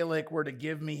if Balak were to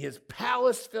give me his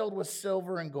palace filled with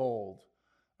silver and gold,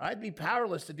 I'd be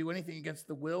powerless to do anything against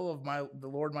the will of the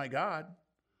Lord my God.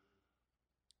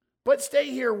 But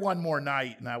stay here one more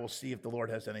night, and I will see if the Lord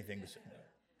has anything to say.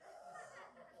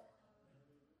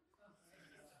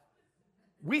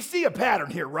 We see a pattern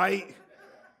here, right?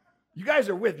 You guys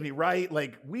are with me, right?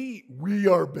 Like, we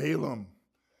are Balaam.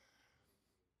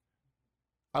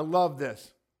 I love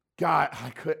this. God,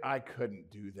 I couldn't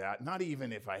do that. Not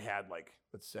even if I had,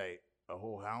 let's say, a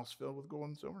whole house filled with gold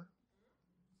and silver.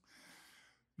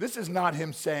 This is not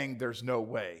him saying there's no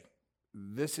way.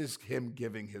 This is him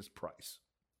giving his price.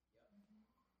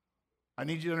 I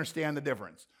need you to understand the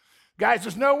difference. Guys,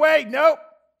 there's no way. Nope.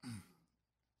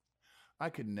 I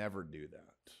could never do that.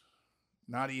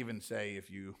 Not even say if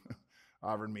you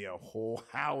offered me a whole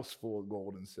house full of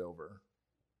gold and silver.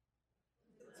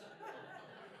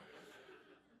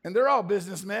 And they're all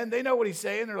businessmen. They know what he's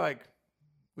saying. They're like,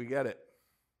 we get it.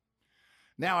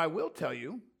 Now, I will tell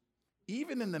you,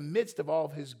 even in the midst of all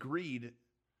of his greed,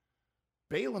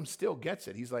 Balaam still gets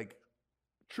it. He's like,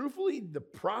 truthfully, the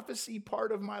prophecy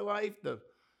part of my life, the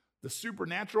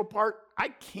supernatural part, I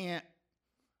can't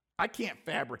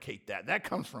fabricate that. That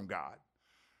comes from God.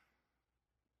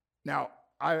 Now,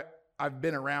 I've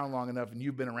been around long enough, and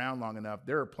you've been around long enough.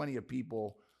 There are plenty of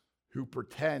people who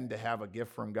pretend to have a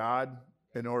gift from God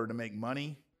in order to make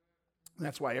money. And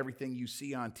that's why everything you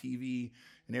see on TV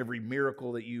and every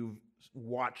miracle that you've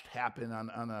watched happen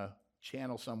on a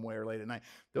channel somewhere late at night,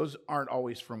 those aren't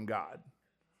always from God.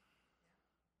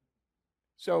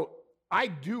 So I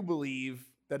do believe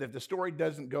that if the story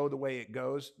doesn't go the way it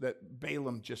goes, that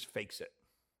Balaam just fakes it.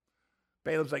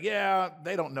 Balaam's like, yeah,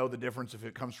 they don't know the difference if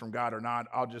it comes from God or not.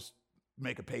 I'll just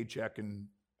make a paycheck and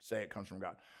say it comes from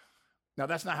God. Now,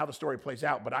 that's not how the story plays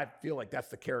out, but I feel like that's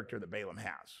the character that Balaam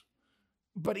has.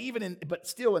 But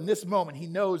still in this moment, he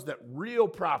knows that real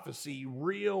prophecy,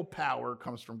 real power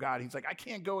comes from God. He's like, I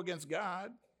can't go against God.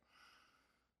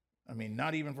 I mean,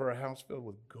 not even for a house filled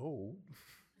with gold.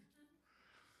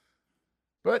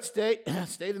 But stay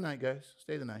the night, guys.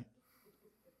 Stay the night.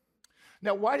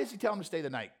 Now, why does he tell him to stay the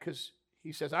night? Because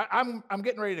he says, I'm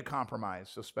getting ready to compromise,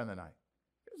 so spend the night.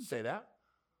 He doesn't say that.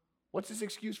 What's his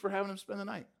excuse for having him spend the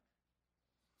night?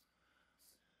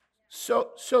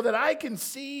 So that I can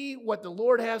see what the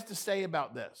Lord has to say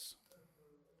about this.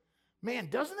 Man,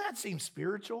 doesn't that seem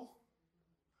spiritual?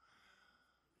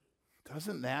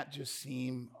 Doesn't that just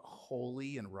seem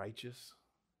holy and righteous?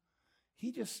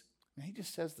 He just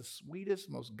says the sweetest,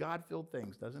 most God-filled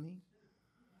things, doesn't he?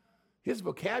 His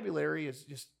vocabulary is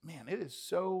just, man, it is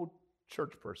so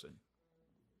church person.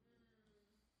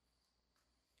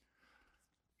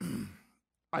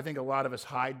 I think a lot of us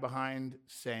hide behind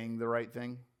saying the right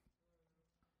thing.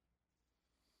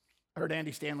 I heard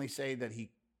Andy Stanley say that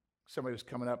somebody was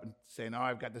coming up and saying, oh,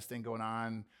 I've got this thing going on.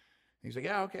 And he's like,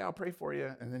 yeah, okay, I'll pray for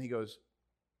you. And then he goes,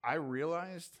 I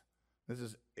realized, this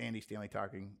is Andy Stanley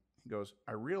talking, he goes,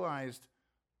 I realized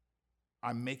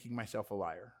I'm making myself a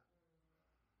liar.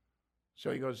 So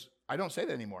he goes, I don't say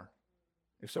that anymore.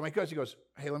 If somebody goes, he goes,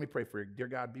 hey, let me pray for you. Dear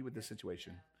God, be with this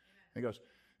situation. And he goes,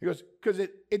 because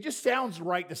it just sounds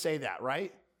right to say that,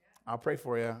 right? I'll pray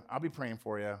for you. I'll be praying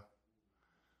for you.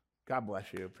 God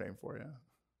bless you, praying for you.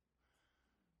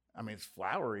 I mean, it's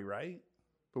flowery, right?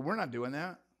 But we're not doing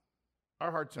that.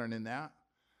 Our hearts aren't in that.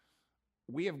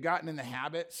 We have gotten in the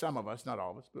habit, some of us, not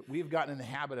all of us, but we have gotten in the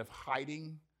habit of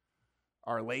hiding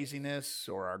our laziness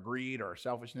or our greed or our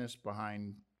selfishness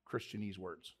behind Christianese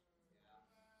words.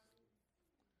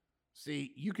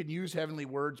 See, you can use heavenly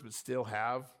words but still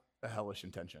have a hellish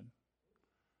intention.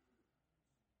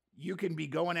 You can be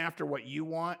going after what you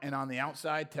want and on the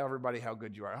outside tell everybody how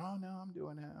good you are. Oh, no, I'm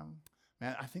doing it.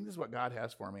 Man, I think this is what God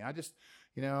has for me. I just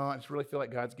really feel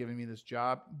like God's giving me this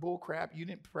job. Bull crap. You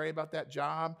didn't pray about that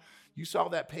job. You saw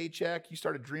that paycheck. You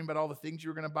started dreaming about all the things you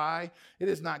were going to buy. It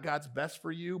is not God's best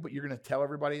for you, but you're going to tell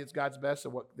everybody it's God's best, so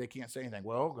what they can't say anything.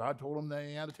 Well, God told them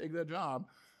they had to take that job.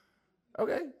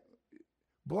 Okay.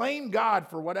 Blame God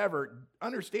for whatever.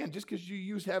 Understand, just because you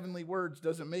use heavenly words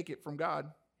doesn't make it from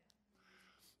God.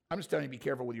 I'm just telling you, be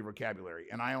careful with your vocabulary.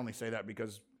 And I only say that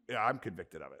because I'm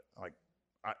convicted of it.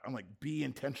 I'm like, be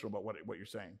intentional about what you're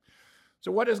saying.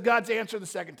 So what is God's answer the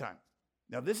second time?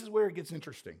 Now, this is where it gets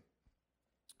interesting.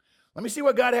 Let me see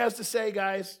what God has to say,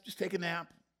 guys. Just take a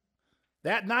nap.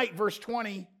 That night, verse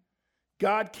 20,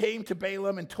 God came to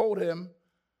Balaam and told him,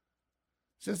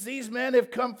 since these men have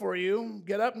come for you,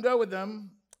 get up and go with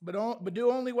them, but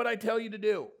do only what I tell you to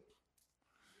do.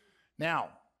 Now,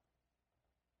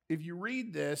 if you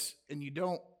read this and you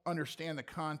don't understand the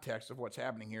context of what's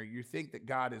happening here, you think that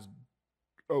God is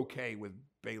okay with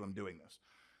Balaam doing this.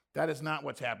 That is not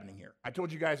what's happening here. I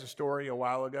told you guys a story a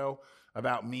while ago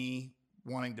about me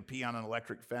wanting to pee on an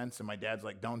electric fence, and my dad's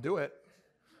like, don't do it.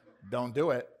 Don't do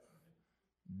it.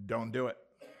 Don't do it.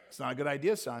 It's not a good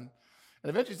idea, son. And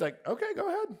eventually he's like, okay, go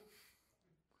ahead.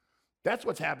 That's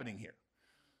what's happening here.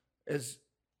 Is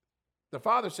the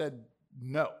father said,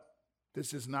 no,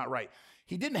 this is not right.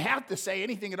 He didn't have to say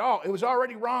anything at all. It was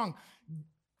already wrong.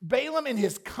 Balaam in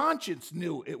his conscience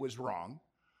knew it was wrong.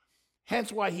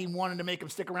 Hence why he wanted to make him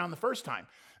stick around the first time.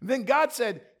 And then God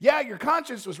said, yeah, your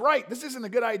conscience was right. This isn't a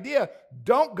good idea.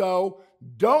 Don't go.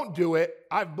 Don't do it.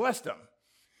 I've blessed him.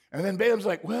 And then Balaam's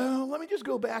like, well, let me just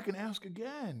go back and ask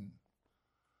again.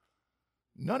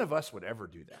 None of us would ever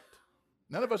do that.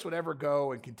 None of us would ever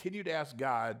go and continue to ask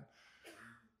God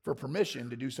for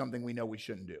permission to do something we know we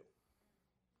shouldn't do.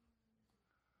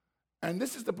 And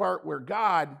this is the part where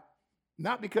God,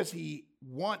 not because he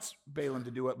wants Balaam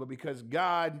to do it, but because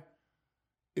God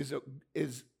is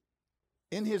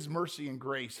in his mercy and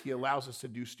grace, he allows us to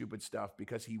do stupid stuff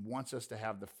because he wants us to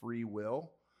have the free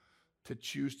will to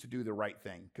choose to do the right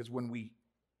thing. Because when we,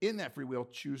 in that free will,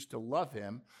 choose to love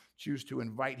him, choose to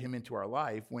invite him into our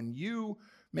life, when you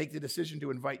make the decision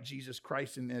to invite Jesus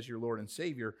Christ in as your Lord and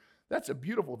Savior, that's a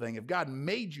beautiful thing. If God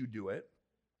made you do it,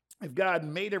 if God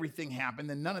made everything happen,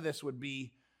 then none of this would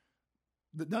be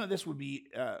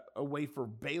a way for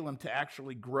Balaam to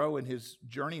actually grow in his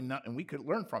journey, and we could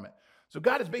learn from it. So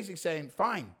God is basically saying,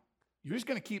 fine, you're just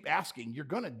going to keep asking. You're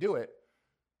going to do it.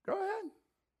 Go ahead.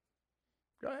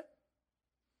 Go ahead.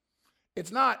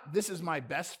 It's not, this is my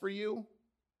best for you.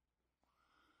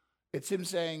 It's him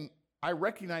saying, I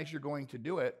recognize you're going to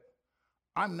do it.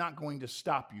 I'm not going to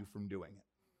stop you from doing it.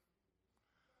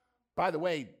 By the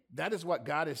way, that is what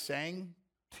God is saying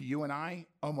to you and I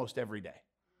almost every day.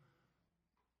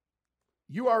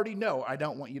 You already know I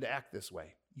don't want you to act this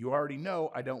way. You already know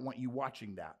I don't want you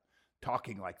watching that,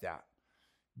 talking like that,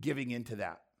 giving into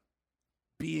that,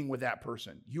 being with that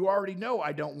person. You already know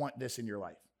I don't want this in your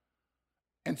life.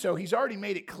 And so he's already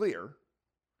made it clear.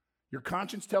 Your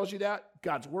conscience tells you that.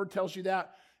 God's word tells you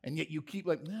that. And yet you keep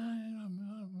like,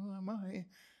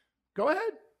 go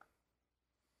ahead.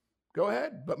 Go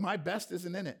ahead. But my best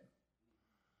isn't in it.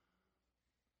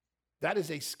 That is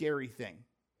a scary thing.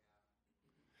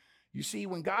 You see,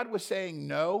 when God was saying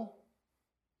no,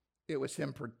 it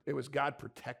was God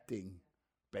protecting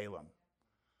Balaam.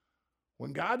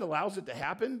 When God allows it to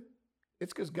happen,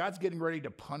 it's because God's getting ready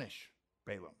to punish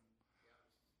Balaam.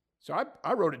 So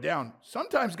I wrote it down.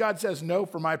 Sometimes God says no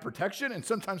for my protection, and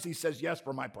sometimes he says yes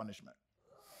for my punishment.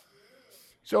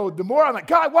 So the more I'm like,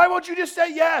 God, why won't you just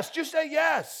say yes? Just say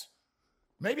yes.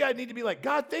 Maybe I need to be like,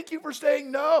 God, thank you for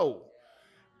saying no.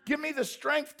 Give me the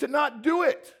strength to not do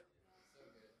it.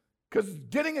 Because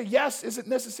getting a yes isn't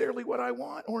necessarily what I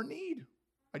want or need.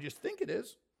 I just think it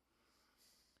is.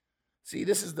 See,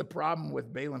 this is the problem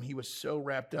with Balaam. He was so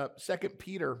wrapped up. 2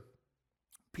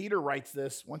 Peter writes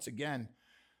this, once again,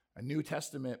 a New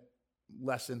Testament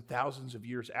lesson thousands of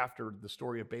years after the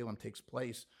story of Balaam takes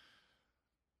place.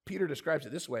 Peter describes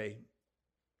it this way.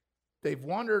 they've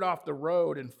wandered off the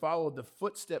road and followed the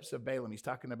footsteps of Balaam. He's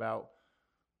talking about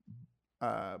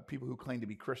people who claim to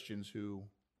be Christians who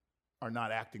are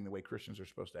not acting the way Christians are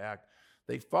supposed to act.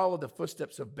 They followed the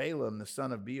footsteps of Balaam, the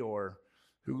son of Beor,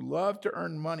 who loved to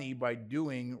earn money by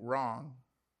doing wrong.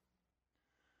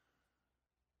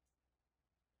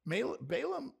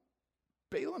 Balaam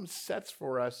sets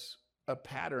for us a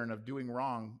pattern of doing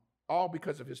wrong, all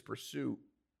because of his pursuit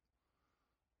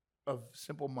of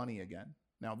simple money again.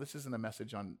 Now, this isn't a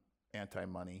message on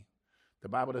anti-money. The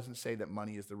Bible doesn't say that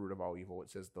money is the root of all evil. It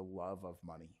says the love of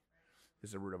money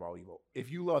is the root of all evil.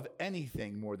 If you love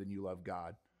anything more than you love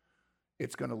God,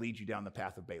 it's going to lead you down the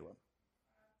path of Balaam.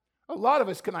 A lot of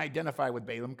us can identify with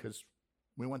Balaam because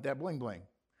we want that bling bling.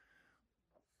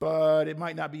 But it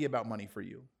might not be about money for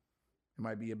you. It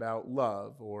might be about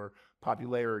love or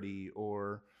popularity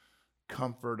or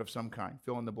comfort of some kind.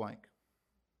 Fill in the blank.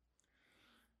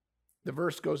 The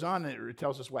verse goes on and it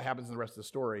tells us what happens in the rest of the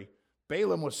story.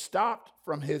 Balaam was stopped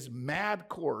from his mad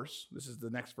course. This is the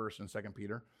next verse in 2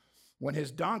 Peter. When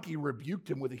his donkey rebuked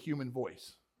him with a human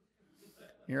voice.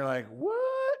 And you're like,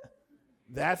 what?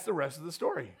 That's the rest of the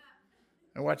story.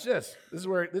 And watch this. This is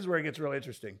where it gets really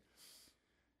interesting.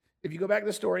 If you go back to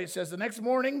the story, it says, the next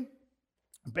morning,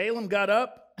 Balaam got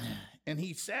up and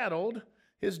he saddled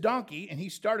his donkey and he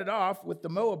started off with the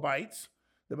Moabite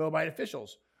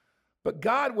officials. But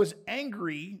God was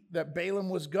angry that Balaam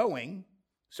was going,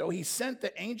 so he sent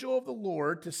the angel of the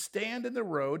Lord to stand in the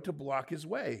road to block his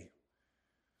way.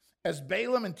 As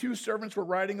Balaam and 2 servants were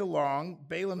riding along,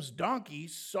 Balaam's donkey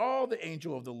saw the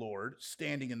angel of the Lord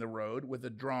standing in the road with a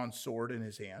drawn sword in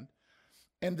his hand.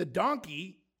 And the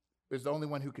donkey is the only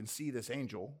one who can see this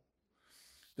angel.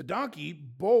 The donkey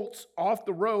bolts off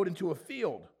the road into a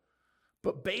field,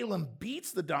 but Balaam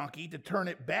beats the donkey to turn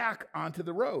it back onto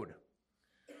the road.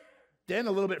 Then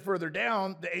a little bit further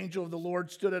down, the angel of the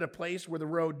Lord stood at a place where the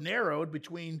road narrowed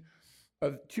between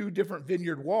 2 different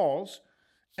vineyard walls.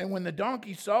 And when the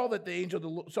donkey saw the angel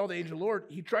of the Lord,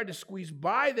 he tried to squeeze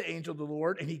by the angel of the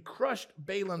Lord, and he crushed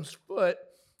Balaam's foot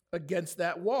against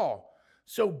that wall.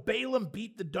 So Balaam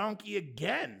beat the donkey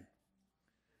again.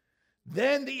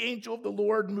 Then the angel of the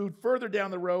Lord moved further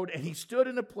down the road, and he stood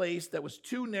in a place that was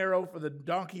too narrow for the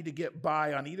donkey to get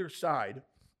by on either side.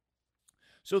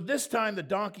 So this time the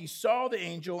donkey saw the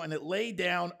angel, and it lay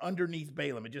down underneath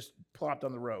Balaam. It just plopped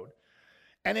on the road.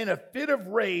 And in a fit of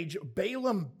rage,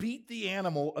 Balaam beat the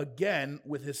animal again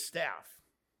with his staff.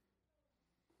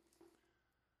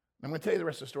 I'm going to tell you the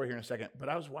rest of the story here in a second, but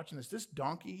I was watching this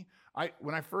donkey.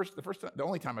 The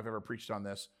only time I've ever preached on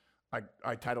this,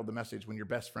 I titled the message, When Your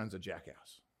Best Friend's a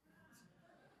Jackass.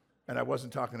 And I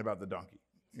wasn't talking about the donkey.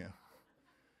 Yeah.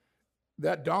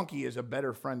 That donkey is a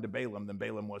better friend to Balaam than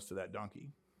Balaam was to that donkey.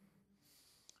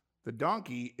 The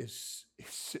donkey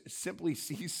simply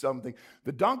sees something.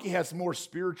 The donkey has more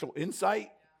spiritual insight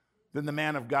than the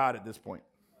man of God at this point.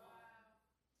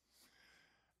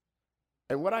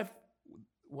 And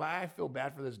why I feel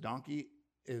bad for this donkey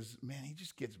is, man, he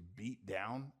just gets beat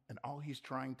down, and all he's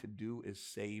trying to do is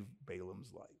save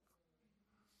Balaam's life.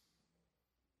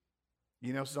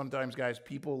 You know, sometimes, guys,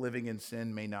 people living in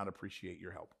sin may not appreciate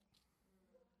your help.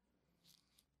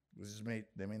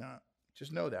 They may not.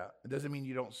 Just know that. It doesn't mean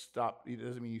you don't stop. It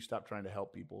doesn't mean you stop trying to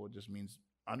help people. It just means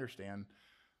understand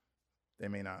they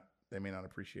may not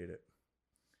appreciate it.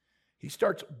 He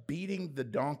starts beating the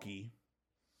donkey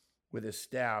with his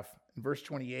staff. In verse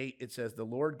 28, it says, the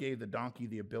Lord gave the donkey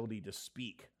the ability to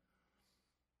speak,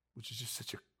 which is just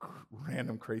such a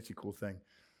random, crazy, cool thing.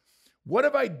 What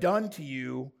have I done to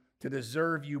you to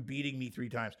deserve you beating me 3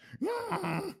 times?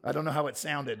 I don't know how it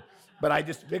sounded, but I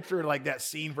just picture like that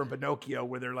scene from Pinocchio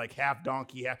where they're like half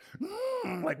donkey, half,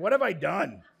 like, what have I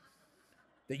done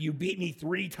that you beat me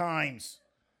 3 times?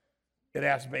 It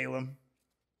asked Balaam.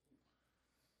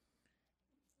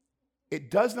 It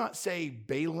does not say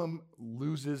Balaam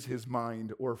loses his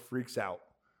mind or freaks out.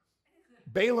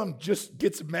 Balaam just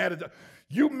gets mad at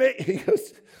you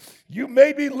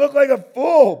made me look like a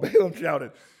fool, Balaam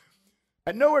shouted.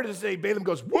 And nowhere does it say Balaam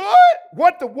goes, what?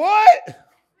 What the what?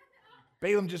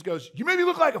 Balaam just goes, you made me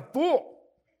look like a fool.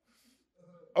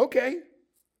 Okay.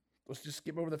 Let's just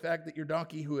skip over the fact that your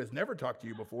donkey, who has never talked to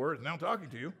you before, is now talking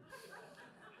to you.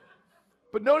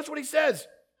 But notice what he says.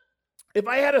 If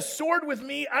I had a sword with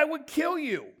me, I would kill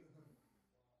you.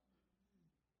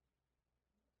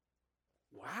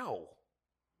 Wow.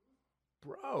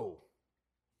 Bro.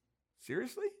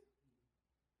 Seriously?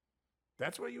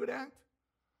 That's what you would act?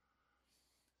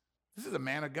 This is a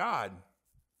man of God.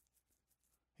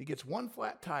 He gets 1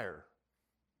 flat tire.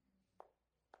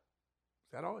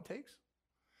 Is that all it takes?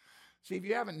 See, if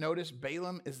you haven't noticed,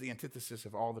 Balaam is the antithesis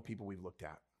of all the people we've looked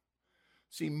at.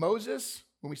 See, Moses,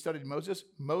 when we studied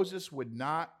Moses would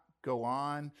not go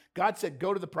on. God said,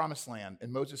 go to the promised land.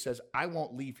 And Moses says, I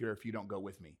won't leave here if you don't go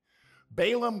with me.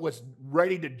 Balaam was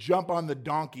ready to jump on the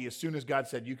donkey as soon as God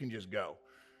said, you can just go.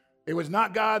 It was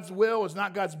not God's will, it was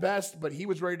not God's best, but he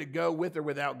was ready to go with or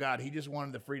without God. He just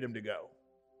wanted the freedom to go.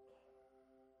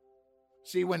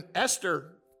 See, when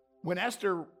Esther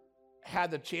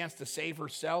had the chance to save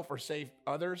herself or save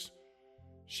others,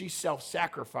 she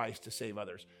self-sacrificed to save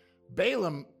others.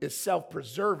 Balaam is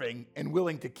self-preserving and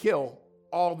willing to kill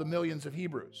all the millions of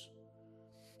Hebrews.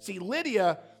 See,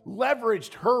 Lydia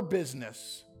leveraged her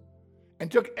business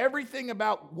and took everything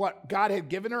about what God had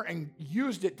given her and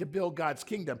used it to build God's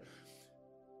kingdom.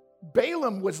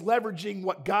 Balaam was leveraging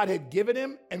what God had given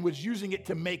him and was using it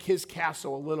to make his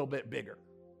castle a little bit bigger.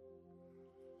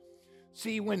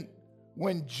 See, when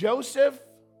Joseph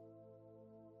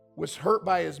was hurt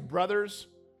by his brothers,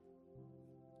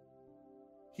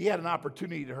 he had an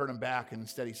opportunity to hurt him back, and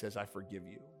instead he says, I forgive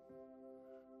you.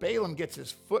 Balaam gets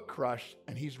his foot crushed,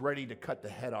 and he's ready to cut the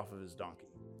head off of his donkey.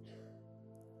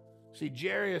 See,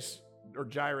 Jairus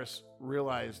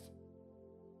realized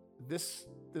this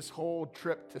whole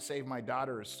trip to save my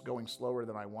daughter is going slower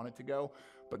than I want it to go,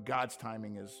 but God's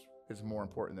timing is more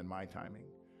important than my timing.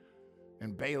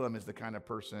 And Balaam is the kind of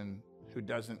person who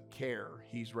doesn't care.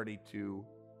 He's ready to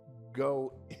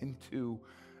go into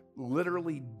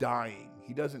literally dying.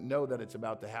 He doesn't know that it's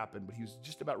about to happen, but he's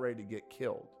just about ready to get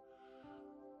killed.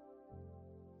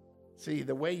 See,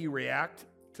 the way you react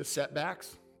to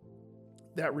setbacks,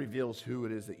 that reveals who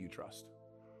it is that you trust.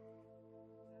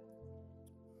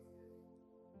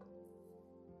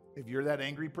 If you're that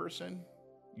angry person,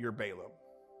 you're Balaam.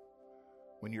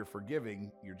 When you're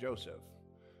forgiving, you're Joseph.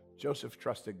 Joseph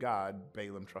trusted God,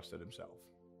 Balaam trusted himself.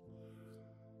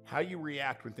 How you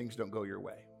react when things don't go your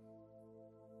way.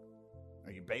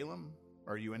 Are you Balaam,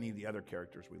 or are you any of the other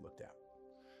characters we looked at?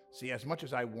 See, as much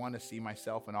as I want to see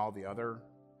myself in all the other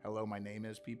hello, my name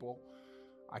is people,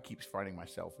 I keep finding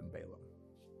myself in Balaam.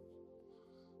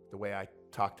 The way I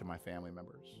talk to my family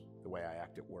members, the way I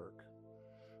act at work,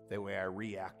 the way I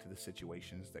react to the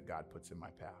situations that God puts in my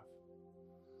path.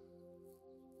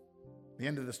 The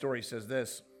end of the story says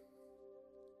this.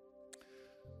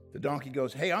 The donkey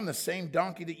goes, hey, I'm the same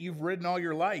donkey that you've ridden all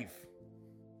your life.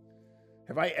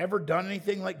 Have I ever done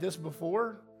anything like this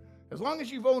before? As long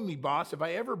as you've owned me, boss, have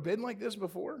I ever been like this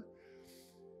before?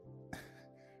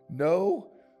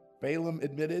 No, Balaam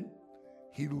admitted.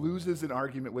 He loses an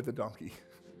argument with the donkey.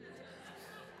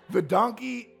 The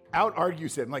donkey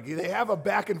out-argues him. Like, they have a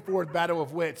back and forth battle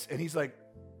of wits, and he's like,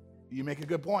 you make a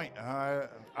good point.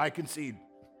 I concede.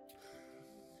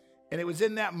 And it was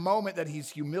in that moment that he's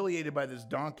humiliated by this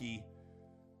donkey.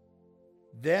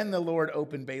 Then the Lord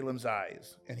opened Balaam's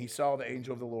eyes, and he saw the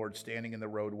angel of the Lord standing in the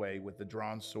roadway with the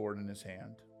drawn sword in his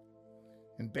hand.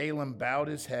 And Balaam bowed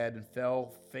his head and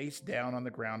fell face down on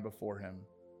the ground before him.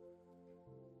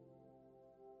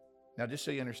 Now, just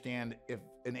so you understand, if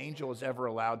an angel is ever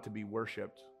allowed to be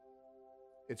worshiped,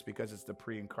 it's because it's the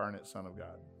pre-incarnate Son of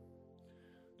God.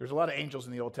 There's a lot of angels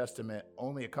in the Old Testament.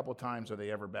 Only a couple times are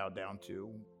they ever bowed down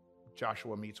to.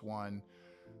 Joshua meets one.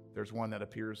 There's one that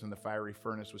appears in the fiery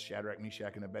furnace with Shadrach,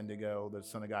 Meshach, and Abednego, the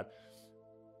Son of God.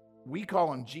 We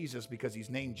call him Jesus because he's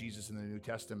named Jesus in the New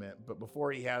Testament, but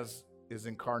before he is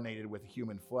incarnated with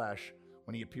human flesh,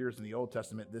 when he appears in the Old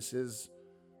Testament, this is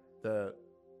the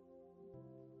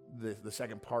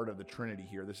second part of the Trinity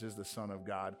here. This is the Son of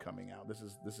God coming out. This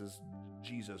is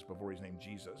Jesus before he's named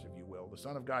Jesus, if you will. The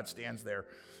Son of God stands there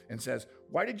and says,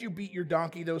 why did you beat your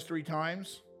donkey those 3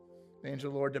 times? The angel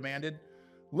of the Lord demanded.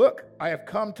 Look, I have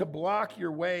come to block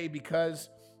your way because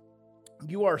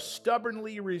you are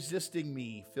stubbornly resisting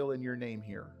me. Fill in your name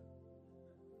here.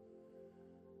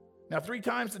 Now, 3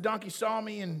 times the donkey saw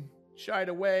me and shied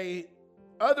away.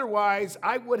 Otherwise,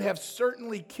 I would have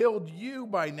certainly killed you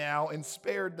by now and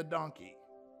spared the donkey.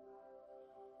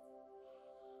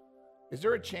 Is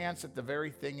there a chance that the very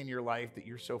thing in your life that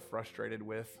you're so frustrated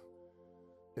with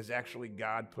is actually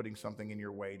God putting something in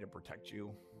your way to protect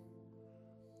you?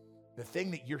 The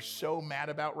thing that you're so mad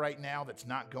about right now that's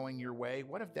not going your way,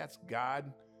 what if that's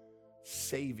God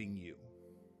saving you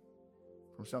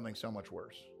from something so much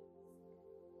worse?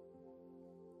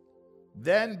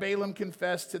 Then Balaam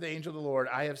confessed to the angel of the Lord,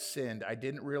 I have sinned. I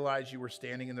didn't realize you were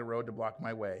standing in the road to block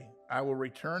my way. I will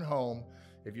return home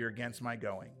if you're against my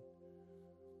going.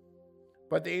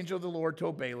 But the angel of the Lord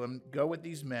told Balaam, go with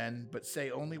these men, but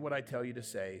say only what I tell you to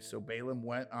say. So Balaam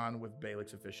went on with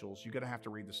Balak's officials. You're going to have to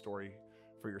read the story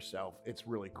for yourself. It's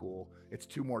really cool. It's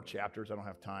 2 more chapters. I don't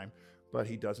have time, but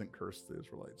he doesn't curse the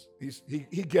Israelites.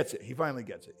 He gets it. He finally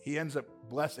gets it. He ends up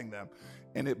blessing them,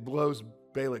 and it blows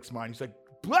Balak's mind. He's like,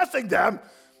 blessing them?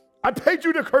 I paid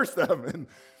you to curse them.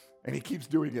 And he keeps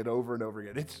doing it over and over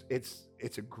again.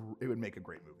 It would make a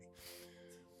great movie.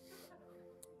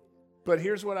 But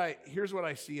here's what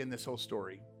I see in this whole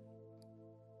story.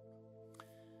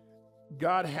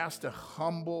 God has to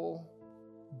humble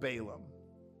Balaam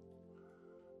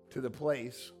to the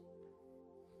place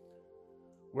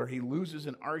where he loses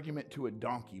an argument to a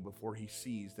donkey before he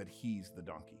sees that he's the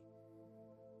donkey.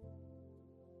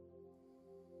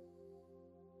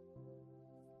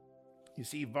 You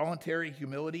see, voluntary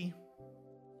humility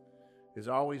is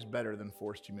always better than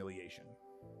forced humiliation.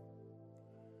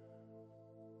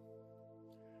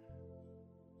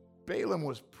 Balaam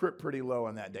was pretty low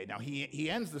on that day. Now, he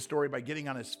ends the story by getting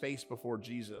on his face before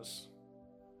Jesus.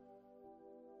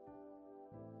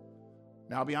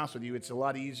 Now, I'll be honest with you, it's a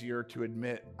lot easier to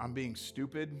admit I'm being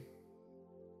stupid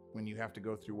when you have to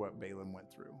go through what Balaam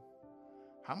went through.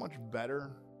 How much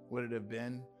better would it have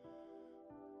been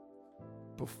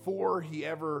before he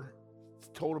ever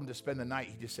told him to spend the night,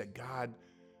 he just said, God,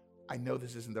 I know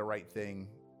this isn't the right thing.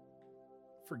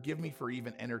 Forgive me for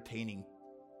even entertaining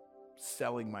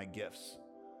selling my gifts.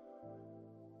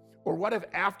 Or what if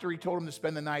after he told him to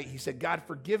spend the night, he said, God,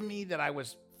 forgive me that I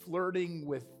was flirting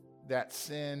with that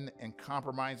sin and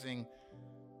compromising.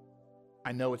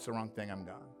 I know it's the wrong thing. I'm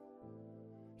gone.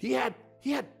 He had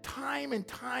time and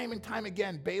time and time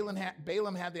again,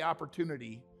 Balaam had the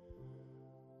opportunity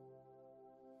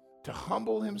to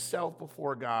humble himself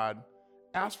before God,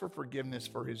 ask for forgiveness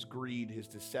for his greed, his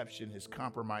deception, his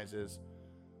compromises,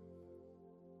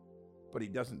 but he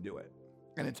doesn't do it.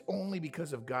 And it's only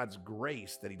because of God's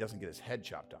grace that he doesn't get his head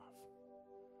chopped off.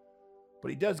 But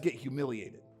he does get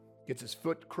humiliated, gets his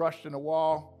foot crushed in a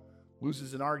wall,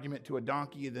 loses an argument to a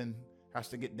donkey, and then has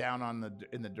to get down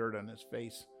in the dirt on his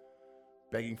face,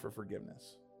 begging for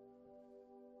forgiveness.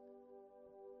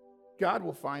 God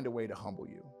will find a way to humble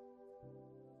you.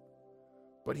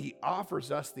 But he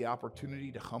offers us the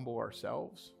opportunity to humble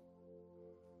ourselves.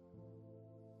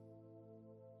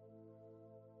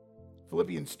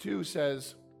 Philippians 2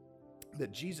 says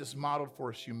that Jesus modeled for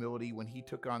us humility when he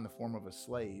took on the form of a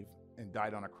slave and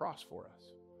died on a cross for us.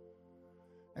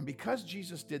 And because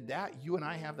Jesus did that, you and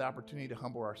I have the opportunity to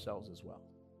humble ourselves as well.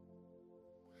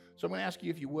 So I'm going to ask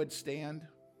you if you would stand.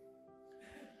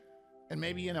 And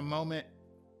maybe in a moment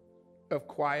of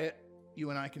quiet,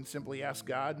 you and I can simply ask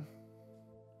God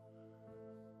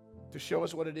to show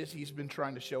us what it is he's been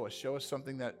trying to show us. Show us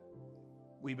something that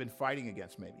we've been fighting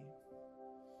against maybe.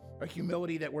 A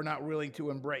humility that we're not willing to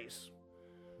embrace.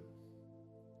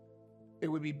 It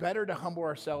would be better to humble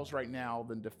ourselves right now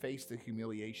than to face the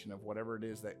humiliation of whatever it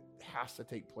is that has to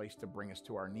take place to bring us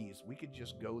to our knees. We could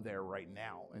just go there right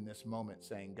now in this moment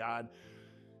saying, God,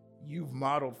 you've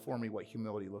modeled for me what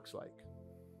humility looks like.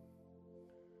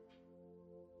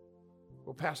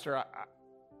 Well, Pastor,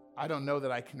 I don't know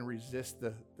that I can resist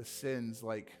the sins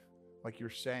like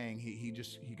you're saying.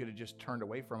 He could have just turned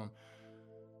away from them.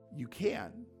 You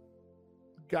can.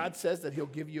 God says that he'll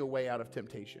give you a way out of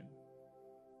temptation.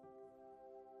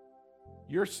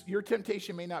 Your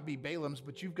temptation may not be Balaam's,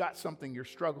 but you've got something you're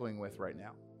struggling with right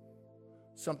now.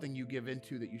 Something you give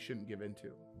into that you shouldn't give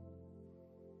into.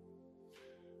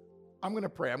 I'm going to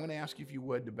pray. I'm going to ask you if you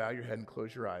would to bow your head and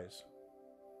close your eyes.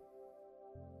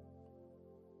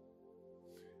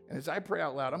 And as I pray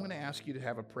out loud, I'm going to ask you to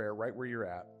have a prayer right where you're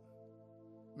at.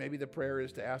 Maybe the prayer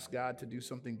is to ask God to do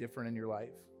something different in your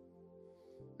life.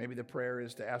 Maybe the prayer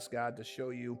is to ask God to show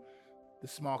you the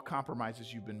small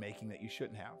compromises you've been making that you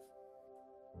shouldn't have.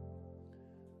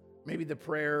 Maybe the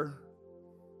prayer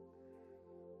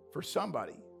for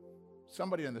somebody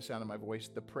on the sound of my voice,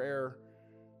 the prayer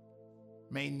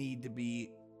may need to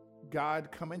be, God,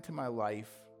 come into my life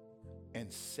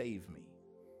and save me.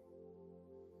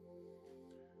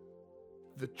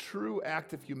 The true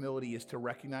act of humility is to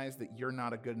recognize that you're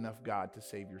not a good enough God to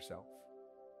save yourself.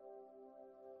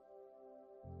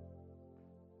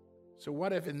 So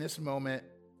what if in this moment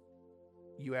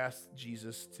you ask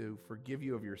Jesus to forgive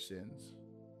you of your sins,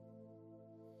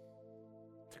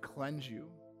 to cleanse you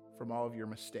from all of your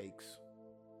mistakes,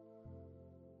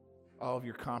 all of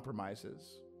your compromises,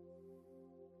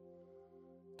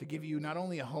 to give you not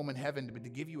only a home in heaven, but to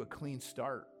give you a clean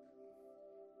start,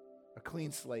 a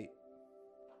clean slate.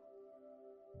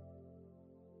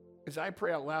 As I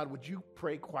pray out loud, would you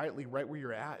pray quietly right where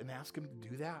you're at and ask him to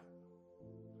do that?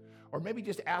 Or maybe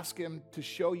just ask him to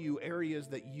show you areas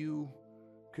that you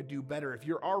could do better. If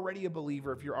you're already a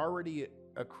believer, if you're already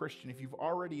a Christian, if you've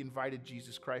already invited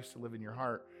Jesus Christ to live in your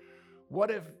heart,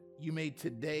 what if you made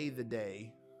today the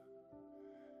day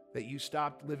that you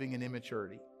stopped living in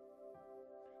immaturity?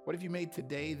 What if you made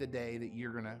today the day that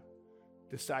you're going to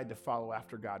decide to follow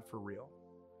after God for real,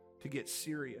 to get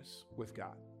serious with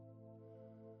God,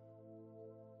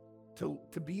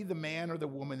 to be the man or the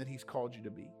woman that he's called you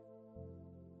to be.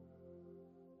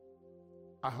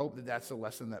 I hope that that's a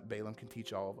lesson that Balaam can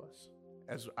teach all of us.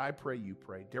 As I pray, you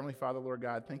pray. Dear Heavenly Father, Lord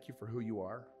God, thank you for who you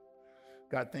are.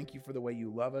 God, thank you for the way you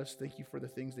love us. Thank you for the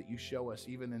things that you show us,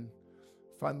 even in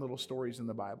fun little stories in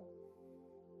the Bible.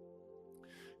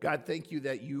 God, thank you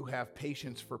that you have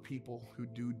patience for people who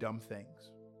do dumb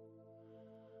things.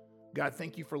 God,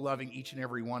 thank you for loving each and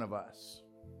every one of us.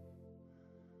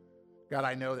 God,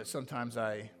 I know that sometimes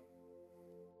I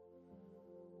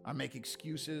make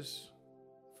excuses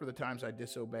for the times I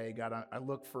disobey. God, I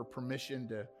look for permission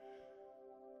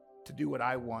to do what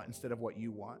I want instead of what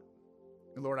you want.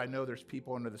 And Lord, I know there's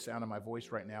people under the sound of my voice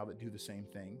right now that do the same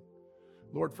thing.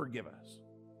 Lord, forgive us.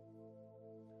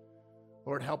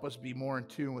 Lord, help us be more in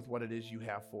tune with what it is you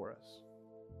have for us.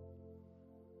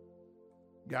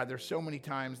 God, there's so many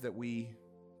times that we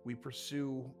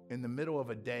pursue in the middle of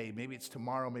a day, maybe it's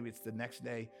tomorrow, maybe it's the next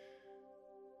day,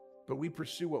 but we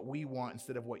pursue what we want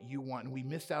instead of what you want, and we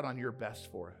miss out on your best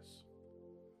for us.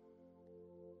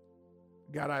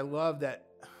 God, I love that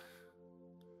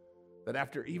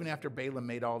even after Balaam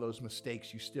made all those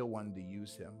mistakes, you still wanted to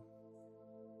use him.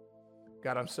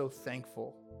 God, I'm so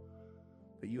thankful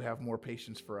that you have more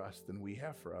patience for us than we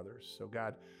have for others. So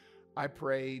God, I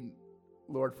pray,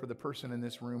 Lord, for the person in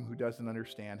this room who doesn't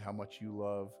understand how much you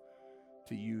love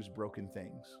to use broken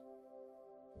things.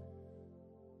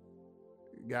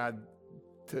 God,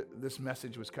 this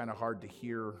message was kind of hard to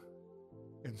hear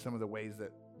in some of the ways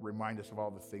that remind us of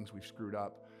all the things we've screwed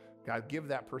up. God, give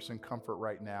that person comfort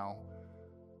right now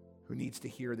who needs to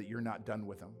hear that you're not done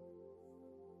with them.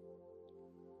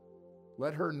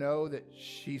 Let her know that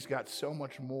she's got so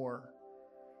much more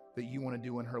that you want to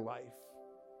do in her life.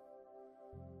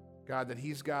 God, that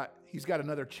he's got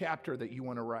another chapter that you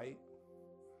want to write.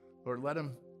 Lord, let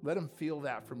him feel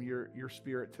that from your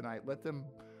spirit tonight. Let them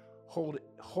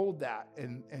hold that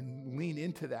and lean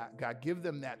into that. God, give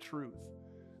them that truth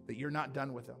that you're not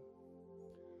done with them.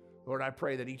 Lord, I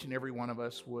pray that each and every one of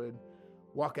us would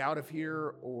walk out of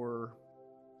here or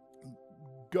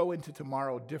go into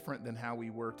tomorrow different than how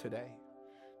we were today,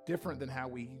 different than how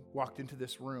we walked into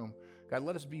this room. God,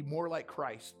 let us be more like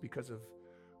Christ because of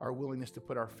our willingness to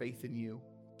put our faith in you,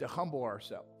 to humble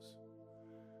ourselves,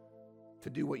 to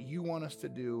do what you want us to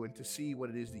do, and to see what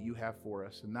it is that you have for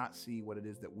us and not see what it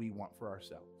is that we want for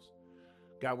ourselves.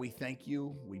 God, we thank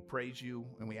you, we praise you,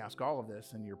 and we ask all of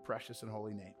this in your precious and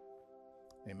holy name.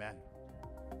 Amen.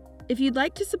 If you'd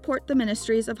like to support the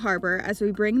ministries of Harbor as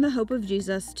we bring the hope of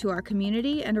Jesus to our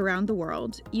community and around the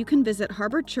world, you can visit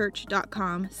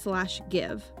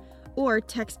harborchurch.com/give or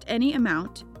text any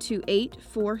amount to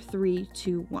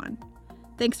 84321.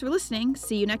 Thanks for listening.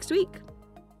 See you next week.